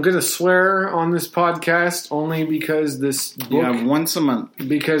 I'm going to swear on this podcast only because this book... You have once a month.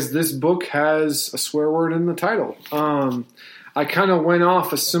 Because this book has a swear word in the title. I kind of went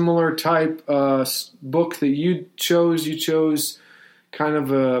off a similar type book that you chose. You chose kind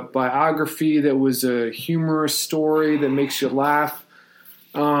of a biography that was a humorous story that makes you laugh.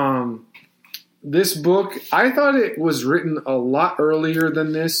 This book, I thought it was written a lot earlier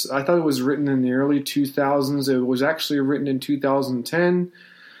than this. I thought it was written in the early 2000s. It was actually written in 2010.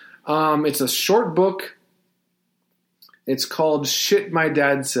 It's a short book. It's called Shit My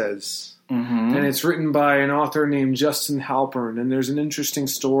Dad Says. Mm-hmm. And it's written by an author named Justin Halpern. And there's an interesting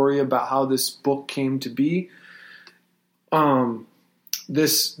story about how this book came to be. The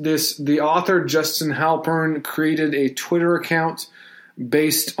author, Justin Halpern, created a Twitter account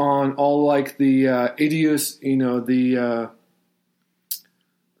based on all like the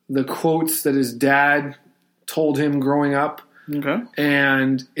the quotes that his dad told him growing up. Okay.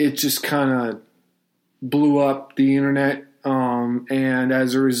 And it just kind of blew up the internet. And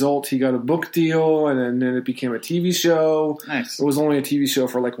as a result, he got a book deal, and then it became a TV show. Nice. It was only a TV show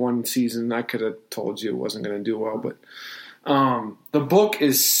for like one season. I could have told you it wasn't going to do well, but the book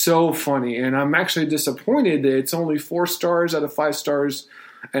is so funny, and I'm actually disappointed that it's only 4 stars out of 5 stars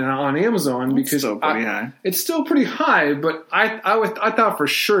and on Amazon because still pretty high. It's still pretty high, but I thought for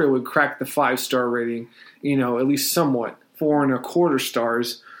sure it would crack the 5-star rating, at least somewhat. 4.25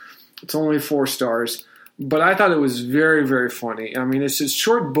 stars. It's only 4 stars. But I thought it was very, very funny. I mean, it's a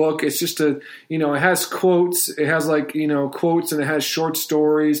short book. It's just it has quotes. It has quotes, and it has short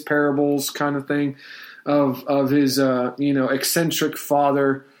stories, parables kind of thing of his, eccentric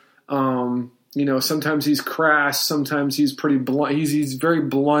father. Sometimes he's crass. Sometimes he's pretty blunt. He's very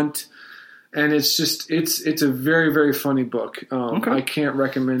blunt. And it's a very, very funny book. Okay. I can't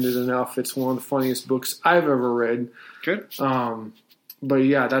recommend it enough. It's one of the funniest books I've ever read. Good. But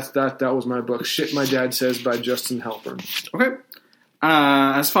yeah, that was my book. Shit My Dad Says by Justin Halpern. Okay.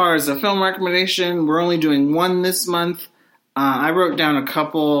 As far as a film recommendation, we're only doing one this month. I wrote down a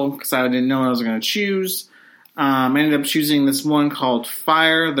couple because I didn't know what I was going to choose. I ended up choosing this one called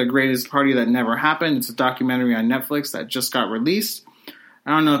Fire, The Greatest Party That Never Happened. It's a documentary on Netflix that just got released.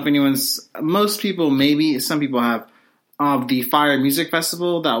 I don't know if most people, maybe some people have, of the Fire Music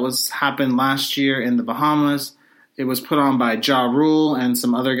Festival that happened last year in the Bahamas. It was put on by Ja Rule and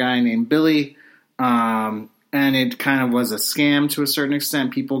some other guy named Billy. And it kind of was a scam to a certain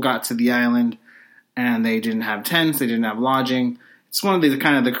extent. People got to the island and they didn't have tents, they didn't have lodging. It's one of the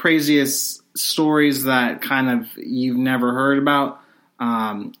kind of the craziest stories that kind of you've never heard about.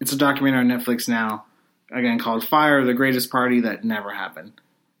 It's a documentary on Netflix now, again, called Fire, The Greatest Party That Never Happened.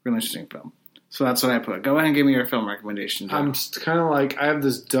 Really interesting film. So that's what I put. Go ahead and give me your film recommendation, Joe. I'm just kind of like, I have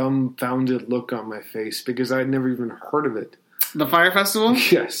this dumbfounded look on my face because I'd never even heard of it. The Fire Festival?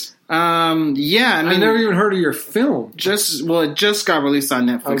 Yes. Yeah. I never even heard of your film. It just got released on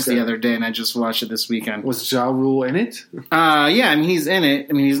Netflix the other day, and I just watched it this weekend. Was Ja Rule in it? Yeah, I mean, he's in it.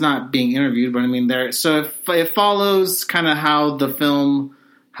 I mean, he's not being interviewed, but I mean, so it follows kind of how the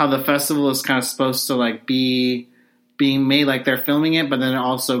festival is kind of supposed to like be being made, like they're filming it, but then it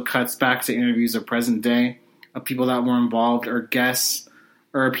also cuts back to interviews of present day of people that were involved or guests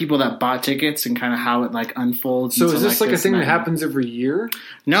or people that bought tickets and kind of how it like unfolds. So is this like a thing that happens every year?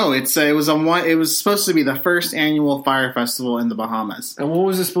 No, it was supposed to be the first annual Fire Festival in the Bahamas. And what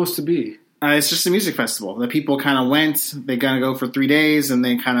was it supposed to be? It's just a music festival. The people kind of went. They're going to go for 3 days, and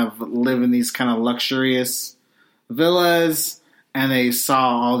they kind of live in these kind of luxurious villas. And they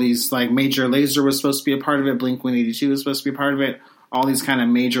saw all these, like, Major Lazer was supposed to be a part of it. Blink-182 was supposed to be a part of it. All these kind of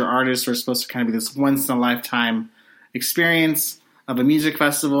major artists were supposed to kind of be this once-in-a-lifetime experience of a music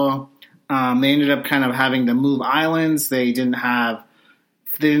festival. They ended up kind of having to move islands. They didn't have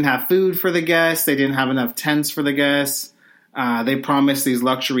food for the guests. They didn't have enough tents for the guests. They promised these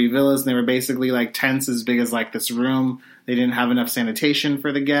luxury villas, and they were basically like tents as big as like this room. They didn't have enough sanitation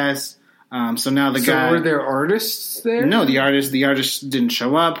for the guests. So now the guy. So were there artists there? No, the artists didn't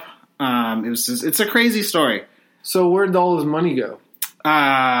show up. It's a crazy story. So where'd all this money go?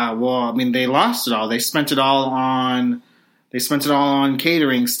 Well, I mean, they lost it all. They spent it all on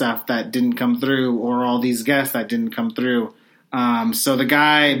catering stuff that didn't come through, or all these guests that didn't come through. So the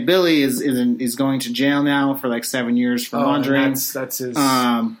guy Billy is going to jail now for like 7 years for laundering. That's his.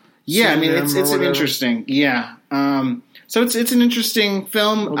 Yeah, I mean it's an interesting. Yeah. So it's an interesting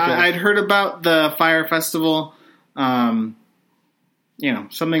film. Okay. I'd heard about the Fire Festival. Something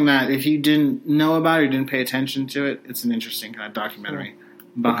that if you didn't know about it or didn't pay attention to it, it's an interesting kind of documentary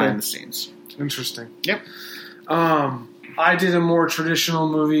behind the scenes. Interesting. Yep. I did a more traditional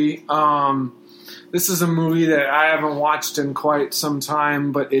movie. This is a movie that I haven't watched in quite some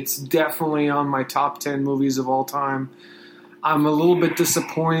time, but it's definitely on my top 10 movies of all time. I'm a little bit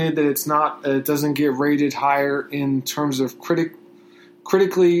disappointed that it doesn't get rated higher in terms of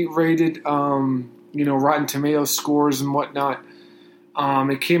critically rated, Rotten Tomatoes scores and whatnot.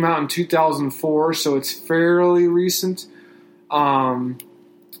 It came out in 2004, so it's fairly recent.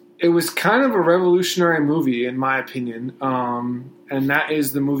 It was kind of a revolutionary movie, in my opinion, and that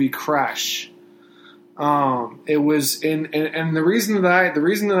is the movie Crash. It was and the reason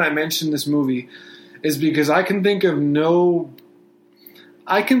that I mentioned this movie is because I can think of no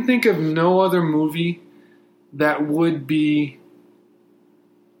other movie that would be.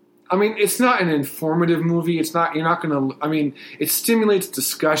 I mean, it's not an informative movie. It's not. You're not going to. I mean, it stimulates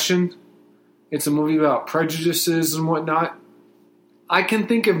discussion. It's a movie about prejudices and whatnot. I can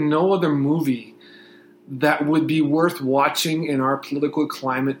think of no other movie that would be worth watching in our political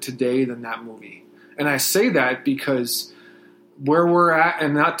climate today than that movie. And I say that because where we're at,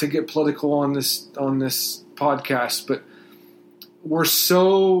 and not to get political on this podcast, but we're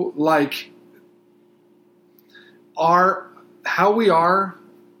so like how we are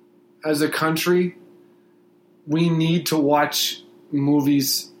as a country. We need to watch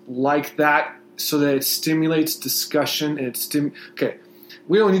movies like that so that it stimulates discussion. And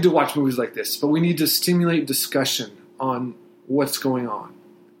we don't need to watch movies like this, but we need to stimulate discussion on what's going on,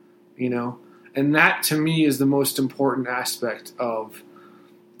 And that, to me, is the most important aspect of,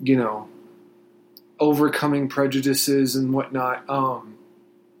 overcoming prejudices and whatnot.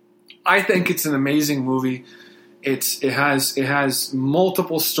 I think it's an amazing movie. It has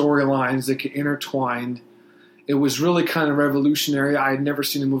multiple storylines that get intertwined. It was really kind of revolutionary. I had never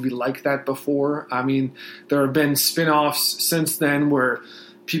seen a movie like that before. I mean, there have been spin-offs since then where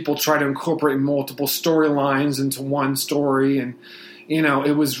people try to incorporate multiple storylines into one story, and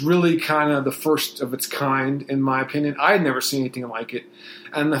it was really kind of the first of its kind, in my opinion. I had never seen anything like it.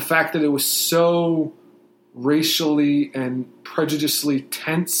 And the fact that it was so racially and prejudicially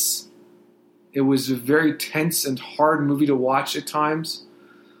tense, it was a very tense and hard movie to watch at times.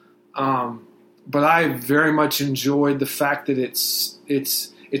 But I very much enjoyed the fact that it's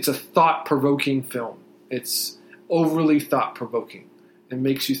a thought-provoking film. It's overly thought-provoking. It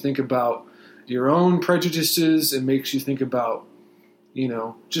makes you think about your own prejudices. It makes you think about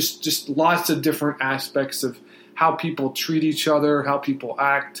just lots of different aspects of how people treat each other, how people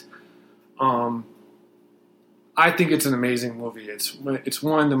act. I think it's an amazing movie. It's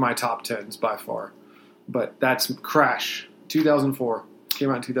one of my top 10s by far. But that's Crash, 2004. Came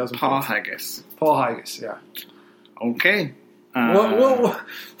out in 2004. Paul Haggis, yeah. Okay.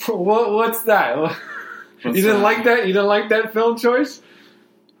 What's that? You didn't like that? You didn't like that film choice?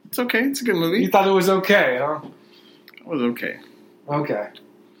 It's okay. It's a good movie. You thought it was okay, huh? It was okay. Okay.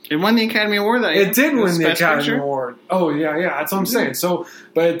 It won the Academy Award. It did win the Academy Award. Oh, yeah. That's what I'm saying. So,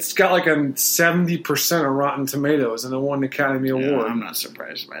 but it's got like a 70% of Rotten Tomatoes, and it won the Academy Award. I'm not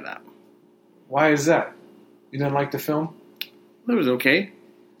surprised by that. Why is that? You didn't like the film? It was okay. Is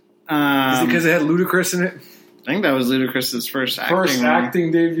it because it had Ludacris in it? I think that was Ludacris' first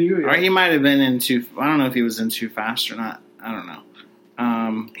acting debut. Yeah. Or he might have been in I don't know if he was in Too Fast or not. I don't know.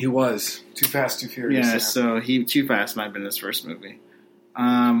 He was Too Fast, Too Furious. Yeah, so Too Fast might have been his first movie.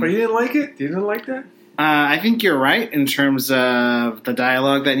 But you didn't like it? You didn't like that? I think you're right in terms of the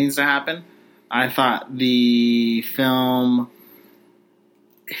dialogue that needs to happen. I thought the film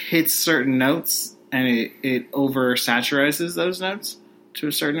hits certain notes and it oversaturates those notes to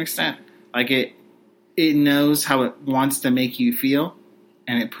a certain extent. Like it knows how it wants to make you feel,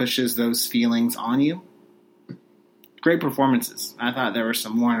 and it pushes those feelings on you. Great performances. I thought there were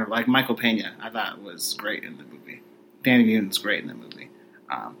some more, like Michael Pena, I thought was great in the movie. Danny Newton's great in the movie.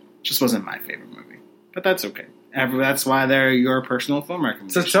 Just wasn't my favorite movie. But that's okay. That's why they're your personal film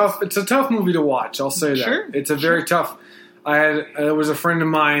recommendations. It's a tough movie to watch, I'll say that. Sure. It's a very tough. There was a friend of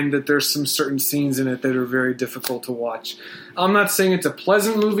mine that there's some certain scenes in it that are very difficult to watch. I'm not saying it's a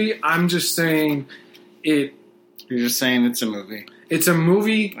pleasant movie. I'm just saying it. You're just saying it's a movie. It's a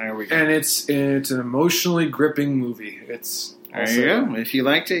movie, there we go. And it's an emotionally gripping movie. There you go. If you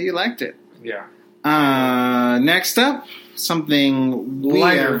liked it, you liked it. Yeah. Next up, something we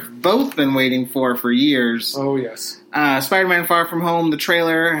have both been waiting for years. Oh, yes. Spider-Man Far From Home, the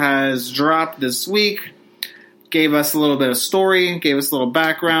trailer has dropped this week. Gave us a little bit of story, gave us a little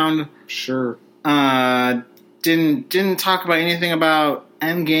background. Sure. Didn't talk about anything about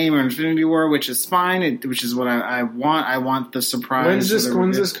Endgame or Infinity War, which is fine. Which is what I want. I want the surprise.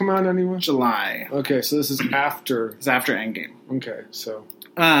 When's this come out anyway? July. Okay, so this is after. It's after Endgame. Okay, so.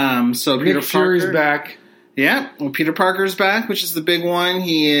 So Nick Fury's back. Yeah, well, Peter Parker's back, which is the big one.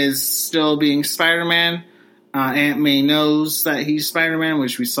 He is still being Spider-Man. Aunt May knows that he's Spider-Man,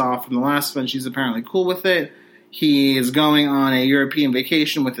 which we saw from the last one. She's apparently cool with it. He is going on a European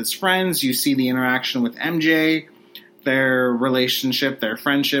vacation with his friends. You see the interaction with MJ. Their relationship, their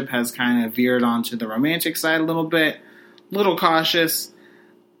friendship has kind of veered onto the romantic side a little bit. A little cautious.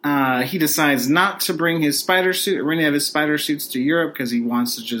 He decides not to bring his spider suit or any of his spider suits to Europe because he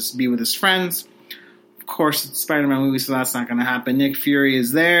wants to just be with his friends. Of course, it's a Spider-Man movie, so that's not going to happen. Nick Fury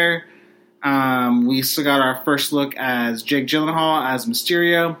is there. We still got our first look as Jake Gyllenhaal as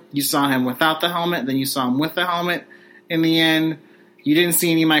Mysterio. You saw him without the helmet, then you saw him with the helmet in the end. You didn't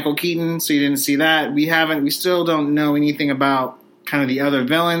see any Michael Keaton, so you didn't see that. We still don't know anything about kind of the other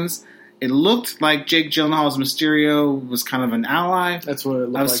villains. It looked like Jake Gyllenhaal's Mysterio was kind of an ally. That's what it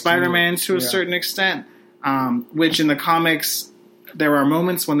looked of like Spider-Man to a certain extent, which in the comics there are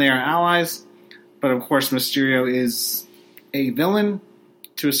moments when they are allies, but of course Mysterio is a villain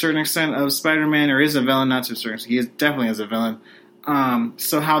to a certain extent of Spider-Man, or is a villain, not to a certain extent. He definitely is a villain.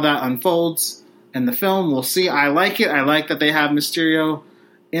 So how that unfolds in the film, we'll see. I like it. I like that they have Mysterio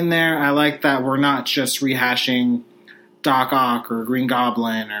in there. I like that we're not just rehashing Doc Ock or Green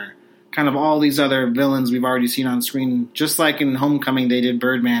Goblin or kind of all these other villains we've already seen on screen. Just like in Homecoming, they did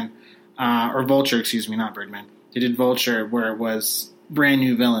Birdman, or Vulture, excuse me, not Birdman. They did Vulture, where it was brand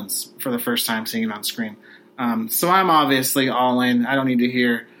new villains for the first time seeing it on screen. So I'm obviously all in. I don't need to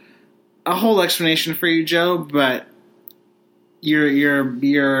hear a whole explanation for you, Joe, but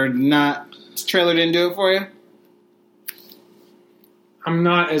you're not. This trailer didn't do it for you? I'm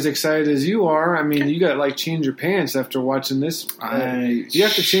not as excited as you are. I mean, you got to like change your pants after watching this. You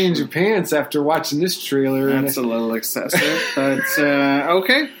have to change your pants after watching this trailer. That's a little excessive, but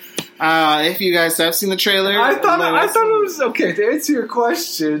okay. If you guys have seen the trailer, I thought it was okay. To answer your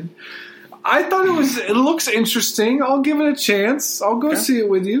question, I thought it looks interesting. I'll give it a chance. I'll go see it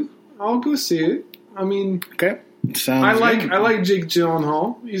with you. I'll go see it. I mean, okay. I like Jake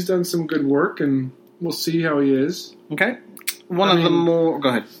Gyllenhaal. He's done some good work, and we'll see how he is. Okay. One of the more. Go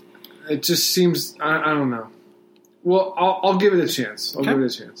ahead. It just seems. I don't know. Well, I'll give it a chance. I'll give it a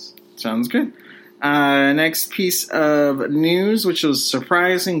chance. Sounds good. Next piece of news, which was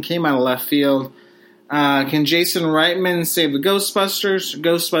surprising, came out of left field. Can Jason Reitman save the Ghostbusters?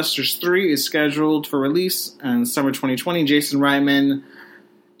 Ghostbusters 3 is scheduled for release in summer 2020. Jason Reitman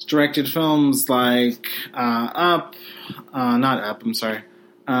directed films like Up. Not Up, I'm sorry.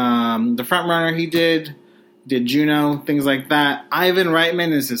 The Frontrunner he did Juno, things like that. Ivan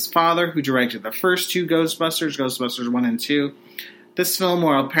Reitman is his father, who directed the first two Ghostbusters, Ghostbusters 1 and 2. This film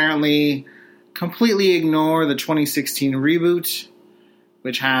will apparently completely ignore the 2016 reboot,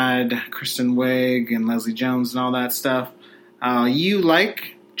 which had Kristen Wiig and Leslie Jones and all that stuff. You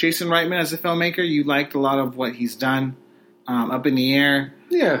like Jason Reitman as a filmmaker. You liked a lot of what he's done. Up in the Air.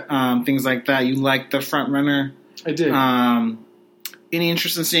 Yeah. Things like that. You liked The Frontrunner. I did. Any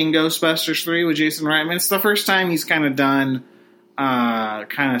interest in seeing Ghostbusters 3 with Jason Reitman? It's the first time he's kind of done I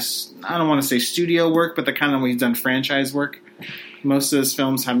don't want to say studio work, but the kind of way he's done franchise work. Most of his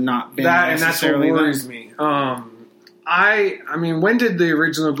films have not been that, and that's what necessarily worries me. I mean, when did the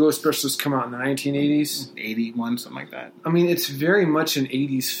original Ghostbusters come out? In the 1980s? 81, something like that. I mean, it's very much an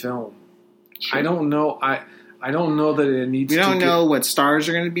 80s film. Sure. I don't know. I don't know that it needs. We don't know what stars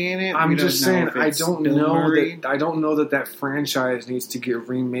are going to be in it. I'm just saying. I don't know that that franchise needs to get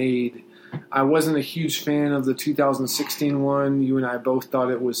remade I wasn't a huge fan of the 2016 one. You and I both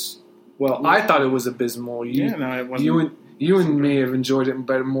thought it was, well, I thought it was abysmal. It wasn't. You and me have enjoyed it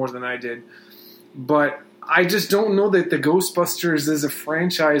better more than I did. But I just don't know that the Ghostbusters is a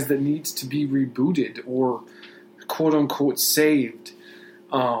franchise that needs to be rebooted or quote-unquote saved.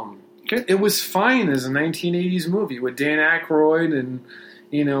 It was fine as a 1980s movie with Dan Aykroyd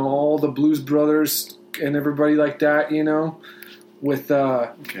and, all the Blues Brothers and everybody like that, with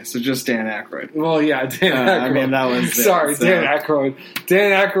Okay, so just Dan Aykroyd. Well, yeah, Dan Aykroyd. I mean, that was sorry, Dan Aykroyd.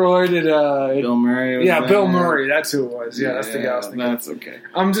 Dan Aykroyd and Bill Murray. Bill Murray. That's who it was. Yeah, that's the guy I was thinking. That's okay.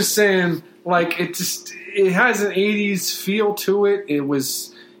 I'm just saying, like, it has an 80s feel to it. It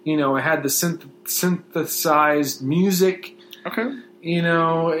was, it had the synthesized music. Okay.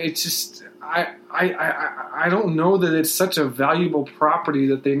 It's just I don't know that it's such a valuable property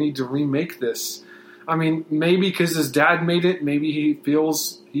that they need to remake this. I mean, maybe because his dad made it, maybe he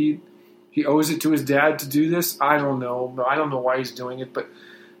feels he owes it to his dad to do this. I don't know. I don't know why he's doing it, but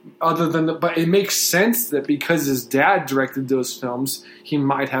but it makes sense that because his dad directed those films, he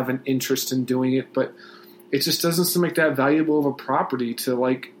might have an interest in doing it. But it just doesn't seem like that valuable of a property to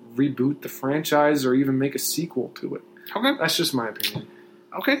like reboot the franchise or even make a sequel to it. Okay, that's just my opinion.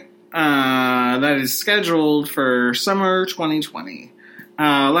 Okay, that is scheduled for summer 2020.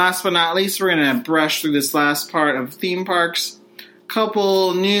 Last but not least, we're going to brush through this last part of theme parks.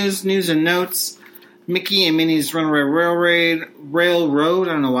 Couple news and notes. Mickey and Minnie's Runaway Railroad.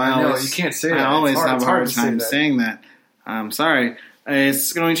 I don't know why you can't say that. I always have a hard time saying that. I'm sorry.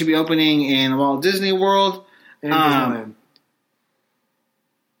 It's going to be opening in Walt Disney World. And Disneyland.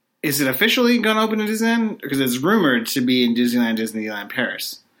 Is it officially going to open in Disneyland? Because it's rumored to be in Disneyland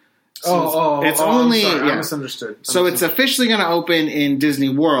Paris. So it's only. I'm sorry, I misunderstood. So it's officially going to open in Disney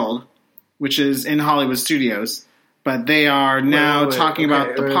World, which is in Hollywood Studios. But they are now talking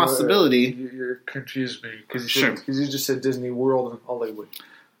about the possibility. You're confused me because you just said Disney World and Hollywood.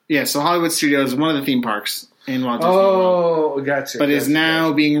 Yeah, so Hollywood Studios is one of the theme parks in Walt Disney World. Oh, gotcha. But is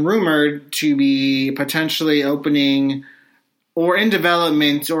now being rumored to be potentially opening or in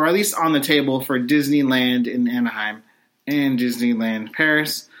development or at least on the table for Disneyland in Anaheim and Disneyland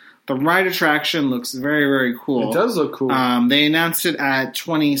Paris. The ride attraction looks very, very cool. It does look cool. They announced it at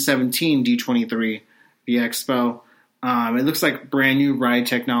 2017 D23, the expo. It looks like brand new ride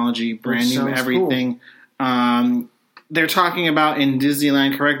technology, brand new everything. Cool. They're talking about in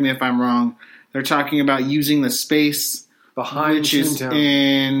Disneyland, correct me if I'm wrong, they're talking about using the space behind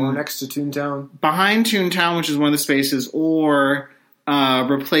Toontown or next to Toontown. Behind Toontown, which is one of the spaces, or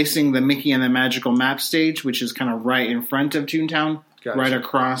replacing the Mickey and the Magical Map stage, which is kind of right in front of Toontown, right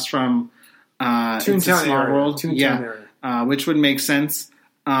across from Toontown World. area. Which would make sense.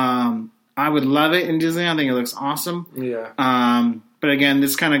 I would love it in Disney. I think it looks awesome. Yeah. But again,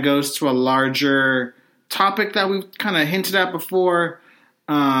 this kind of goes to a larger topic that we've kind of hinted at before.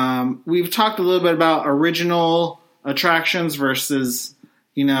 We've talked a little bit about original attractions versus,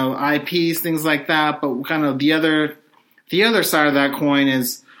 IPs, things like that. But kind of the other side of that coin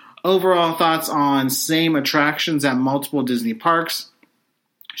is overall thoughts on same attractions at multiple Disney parks.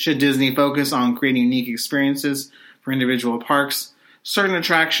 Should Disney focus on creating unique experiences for individual parks? Certain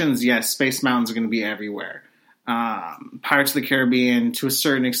attractions, yes, Space Mountain's going to be everywhere. Pirates of the Caribbean, to a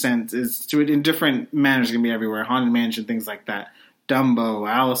certain extent, in different manners, going to be everywhere. Haunted Mansion, things like that. Dumbo,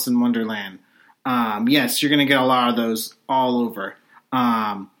 Alice in Wonderland. Yes, you're going to get a lot of those all over.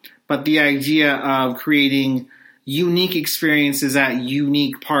 But the idea of creating unique experiences at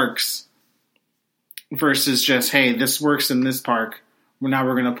unique parks versus just, hey, this works in this park, now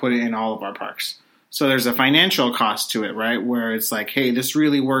we're going to put it in all of our parks. So there's a financial cost to it, right? Where it's like, hey, this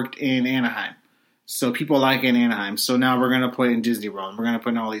really worked in Anaheim. So people like it in Anaheim. So now we're going to put it in Disney World. And we're going to put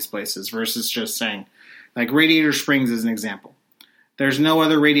it in all these places versus just saying, like Radiator Springs is an example. There's no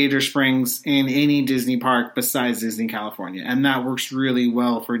other Radiator Springs in any Disney park besides Disney California. And that works really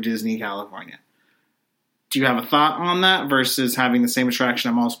well for Disney California. Do you have a thought on that versus having the same attraction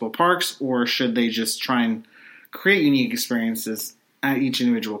at multiple parks? Or should they just try and create unique experiences at each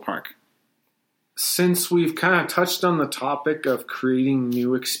individual park? Since we've kind of touched on the topic of creating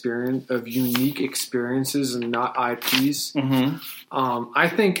unique experiences and not IPs,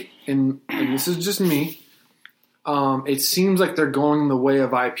 I think, and this is just me, it seems like they're going the way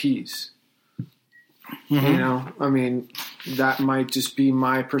of IPs. I mean, that might just be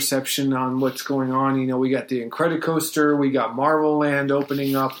my perception on what's going on. We got the Incredicoaster, we got Marvel Land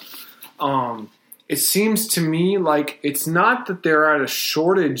opening up. It seems to me like it's not that they're at a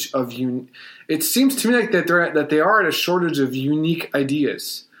shortage of It seems to me like that they are at a shortage of unique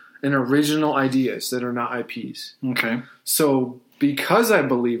ideas and original ideas that are not IPs. Okay. So because I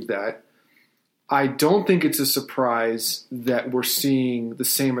believe that, I don't think it's a surprise that we're seeing the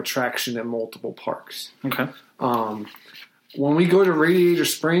same attraction at multiple parks. Okay. When we go to Radiator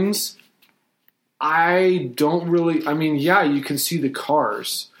Springs, I don't really. I mean, yeah, you can see the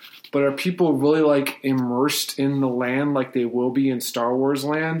cars, but are people really like immersed in the land like they will be in Star Wars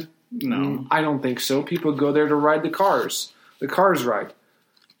Land? No, I don't think so. People go there to ride the cars ride,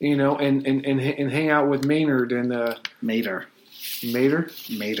 you know, and hang out with Maynard and Mater.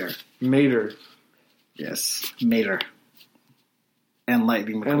 Yes, Mater. And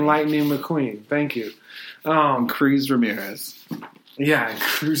Lightning McQueen. Thank you. Cruz Ramirez. Yeah,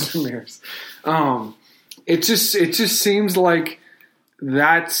 Cruz Ramirez. It just seems like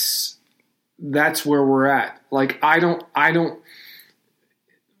that's where we're at. Like I don't.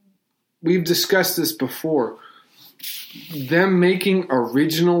 We've discussed this before. Them making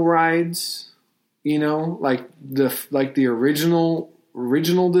original rides, you know, like the original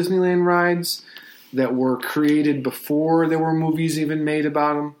Disneyland rides that were created before there were movies even made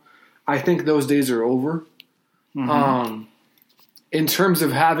about them. I think those days are over. Mm-hmm. In terms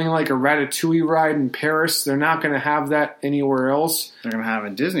of having like a Ratatouille ride in Paris, they're not going to have that anywhere else. They're going to have it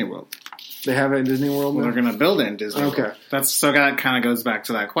in Disney World. They have it in Disney World? Well, they're going to build it in Disney World. Okay. That kind of goes back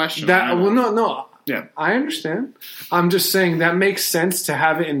to that question. No. Yeah. I understand. I'm just saying that makes sense to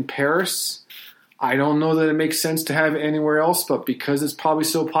have it in Paris. I don't know that it makes sense to have it anywhere else, but because it's probably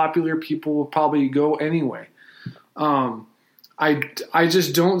so popular, people will probably go anyway. I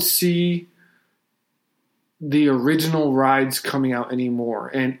just don't see the original rides coming out anymore.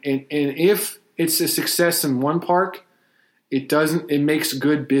 And if it's a success in one park, it makes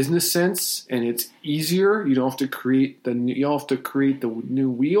good business sense and it's easier. You don't have to create the new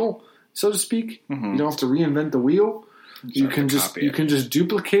wheel, so to speak. Mm-hmm. You don't have to reinvent the wheel. You can just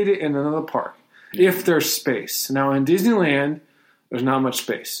duplicate it in another park. If there's space. Now in Disneyland, there's not much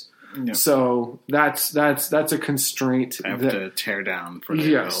space, so that's a constraint. I have to tear down for the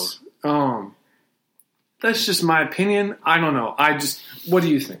yes. That's just my opinion. I don't know. What do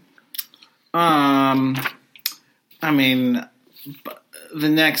you think? I mean, the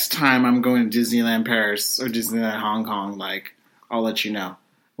next time I'm going to Disneyland Paris or Disneyland Hong Kong, like I'll let you know.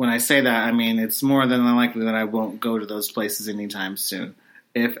 When I say that, I mean it's more than likely that I won't go to those places anytime soon,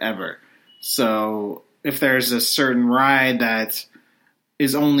 if ever. So if there's a certain ride that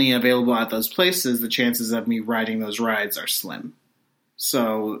is only available at those places, the chances of me riding those rides are slim.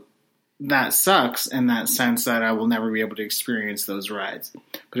 So that sucks in that sense that I will never be able to experience those rides.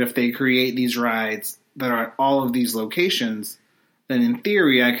 But if they create these rides that are at all of these locations, then in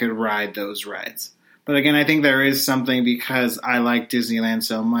theory I could ride those rides. But again, I think there is something because I like Disneyland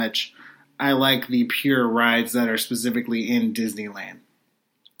so much. I like the pure rides that are specifically in Disneyland.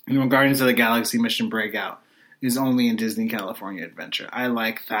 You know, Guardians of the Galaxy Mission Breakout is only in Disney California Adventure. I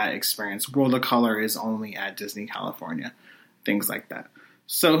like that experience. World of Color is only at Disney California. Things like that.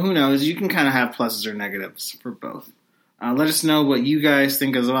 So who knows? You can kind of have pluses or negatives for both. Let us know what you guys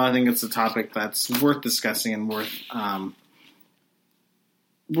think as well. I think it's a topic that's worth discussing and worth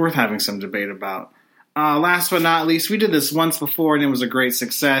having some debate about. Last but not least, we did this once before and it was a great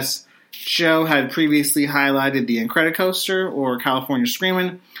success. Joe had previously highlighted the Incredicoaster or California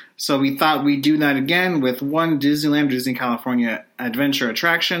Screamin', so we thought we'd do that again with one Disneyland Disney California Adventure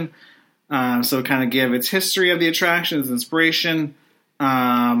attraction. So kind of give its history of the attraction, its inspiration,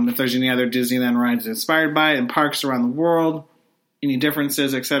 if there's any other Disneyland rides inspired by it, and parks around the world, any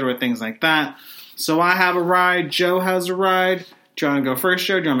differences, etc., things like that. So I have a ride, Joe has a ride. Do you want to go first,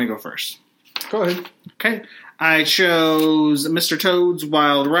 Joe? Do you want me to go first? Go ahead. Okay. I chose Mr. Toad's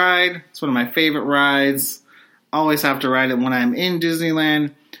Wild Ride. It's one of my favorite rides. Always have to ride it when I'm in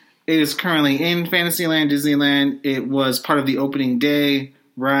Disneyland. It is currently in Fantasyland, Disneyland. It was part of the opening day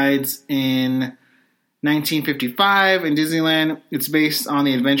rides in 1955 in Disneyland. It's based on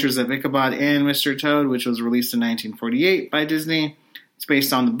the adventures of Ichabod and Mr. Toad, which was released in 1948 by Disney. It's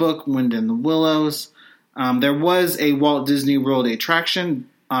based on the book Wind in the Willows. There was a Walt Disney World attraction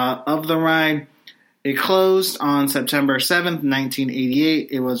of the ride. It closed on September 7th, 1988.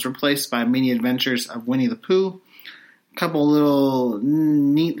 It was replaced by Mini Adventures of Winnie the Pooh. A couple little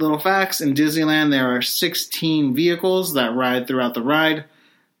neat little facts. In Disneyland, there are 16 vehicles that ride throughout the ride.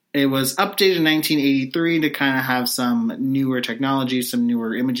 It was updated in 1983 to kind of have some newer technology, some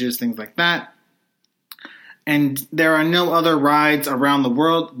newer images, things like that. And there are no other rides around the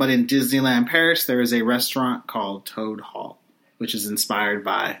world, but in Disneyland Paris, there is a restaurant called Toad Hall, which is inspired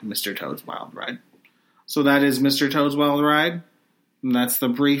by Mr. Toad's Wild Ride. So that is Mr. Toad's Wild Ride. And that's the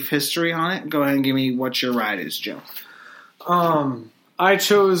brief history on it. Go ahead and give me what your ride is, Joe. I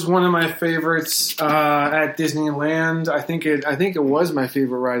chose one of my favorites at Disneyland. I think it was my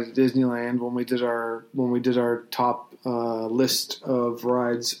favorite ride at Disneyland when we did our top list of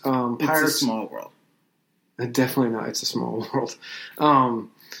rides. Pirates, it's a small world. Definitely not. It's a small world.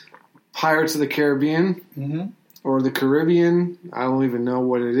 Pirates of the Caribbean or the Caribbean. I don't even know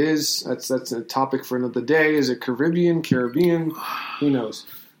what it is. That's a topic for another day. Is it Caribbean? Who knows?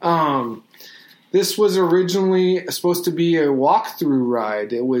 This was originally supposed to be a walkthrough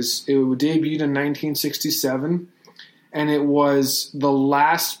ride. It debuted in 1967, and it was the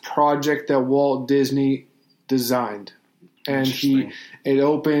last project that Walt Disney designed. And it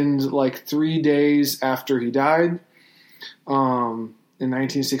opened like 3 days after he died. In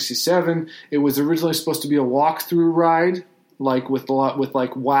 1967, it was originally supposed to be a walkthrough ride, like with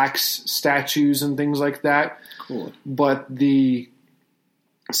wax statues and things like that. Cool. But the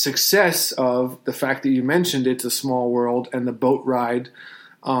success of the fact that you mentioned it's a small world and the boat ride,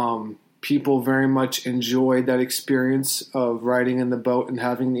 people very much enjoyed that experience of riding in the boat and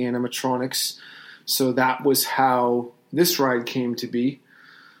having the animatronics. So that was how this ride came to be.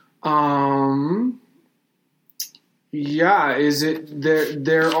 There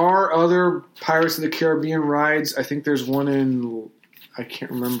are other Pirates of the Caribbean rides. I think there's one I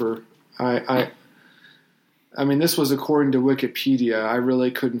can't remember. I mean, this was according to Wikipedia. I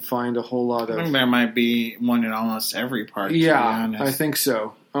really couldn't find a whole lot of. I think there might be one in almost every park. Yeah, to be honest. I think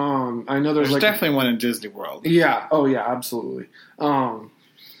so. I know there's definitely one in Disney World. Yeah. Oh, yeah. Absolutely.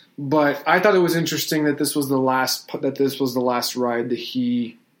 But I thought it was interesting that this was the last ride that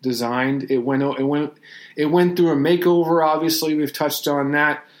he designed. It went through a makeover. Obviously, we've touched on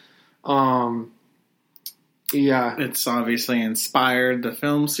that. Yeah. It's obviously inspired the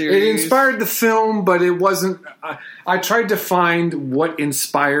film series. It inspired the film, but it wasn't. I tried to find what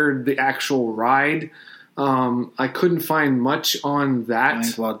inspired the actual ride. I couldn't find much on that. I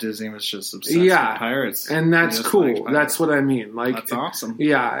think Walt Disney was just obsessed with pirates. And that's cool. That's what I mean. That's awesome.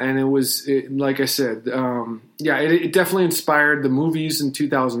 Yeah, and like I said, it definitely inspired the movies in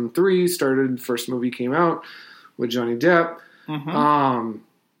 2003. First movie came out with Johnny Depp. Mm-hmm.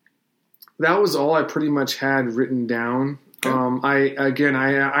 That was all I pretty much had written down. Okay.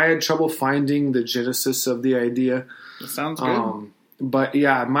 I had trouble finding the genesis of the idea. That sounds good. But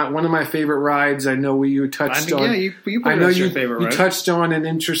yeah, one of my favorite rides. I know you touched on. Yeah, you put it as your favorite ride. You touched on an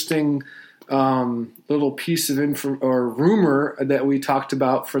interesting little piece of or rumor that we talked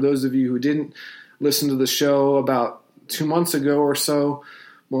about. For those of you who didn't listen to the show about 2 months ago or so,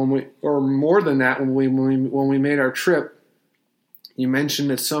 or more than that, when we made our trip, you mentioned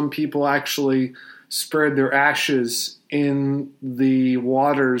that some people actually spread their ashes in the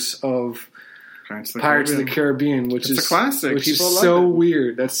waters of Pirates of the Caribbean, which is a classic. Which people is so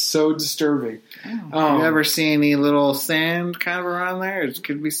weird. That's so disturbing. Yeah. You ever see any little sand kind of around there? It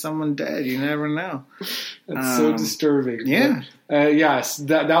could be someone dead. You never know. That's so disturbing. Yeah. But, yes,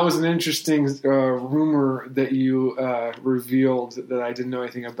 that was an interesting rumor that you revealed that I didn't know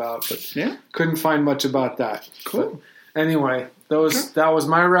anything about, but couldn't find much about that. Cool. But anyway, that was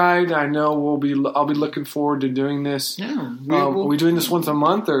my ride. I know I'll be looking forward to doing this. Yeah. Are we doing this once a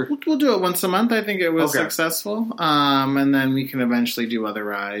month or? We'll do it once a month. I think it was successful. And then we can eventually do other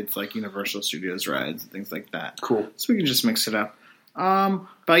rides like Universal Studios rides and things like that. Cool. So we can just mix it up.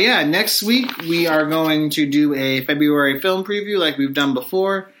 But yeah, next week we are going to do a February film preview like we've done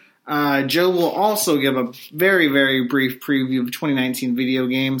before. Joe will also give a very, very brief preview of 2019 video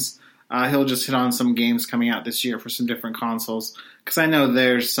games. He'll just hit on some games coming out this year for some different consoles. Because I know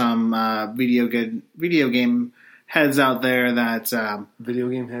there's some video game heads out there that... video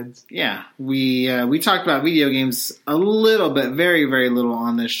game heads? Yeah. We talked about video games a little bit, very, very little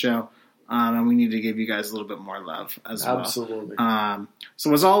on this show. And we need to give you guys a little bit more love as well. Absolutely.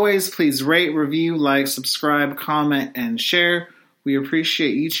 So as always, please rate, review, like, subscribe, comment, and share. We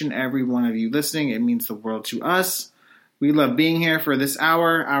appreciate each and every one of you listening. It means the world to us. We love being here for this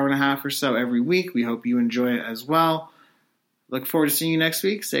hour and a half or so every week. We hope you enjoy it as well. Look forward to seeing you next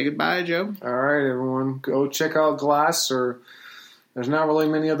week. Say goodbye, Joe. All right, everyone. Go check out Glass, there's not really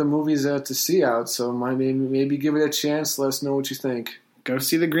many other movies to see out, so maybe give it a chance. Let us know what you think. Go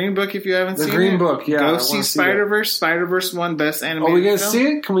see The Green Book if you haven't seen it. The Green Book, yeah. Go see Spider-Verse. Spider-Verse 1, Best Animated Film. Are we going to see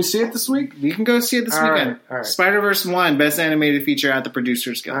it? Can we see it this week? We can go see it this weekend. All right. Spider-Verse 1, Best Animated Feature at the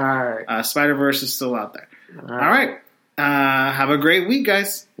Producers Guild. All right. Spider-Verse is still out there. All right. Have a great week,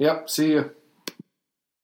 guys. Yep. See you.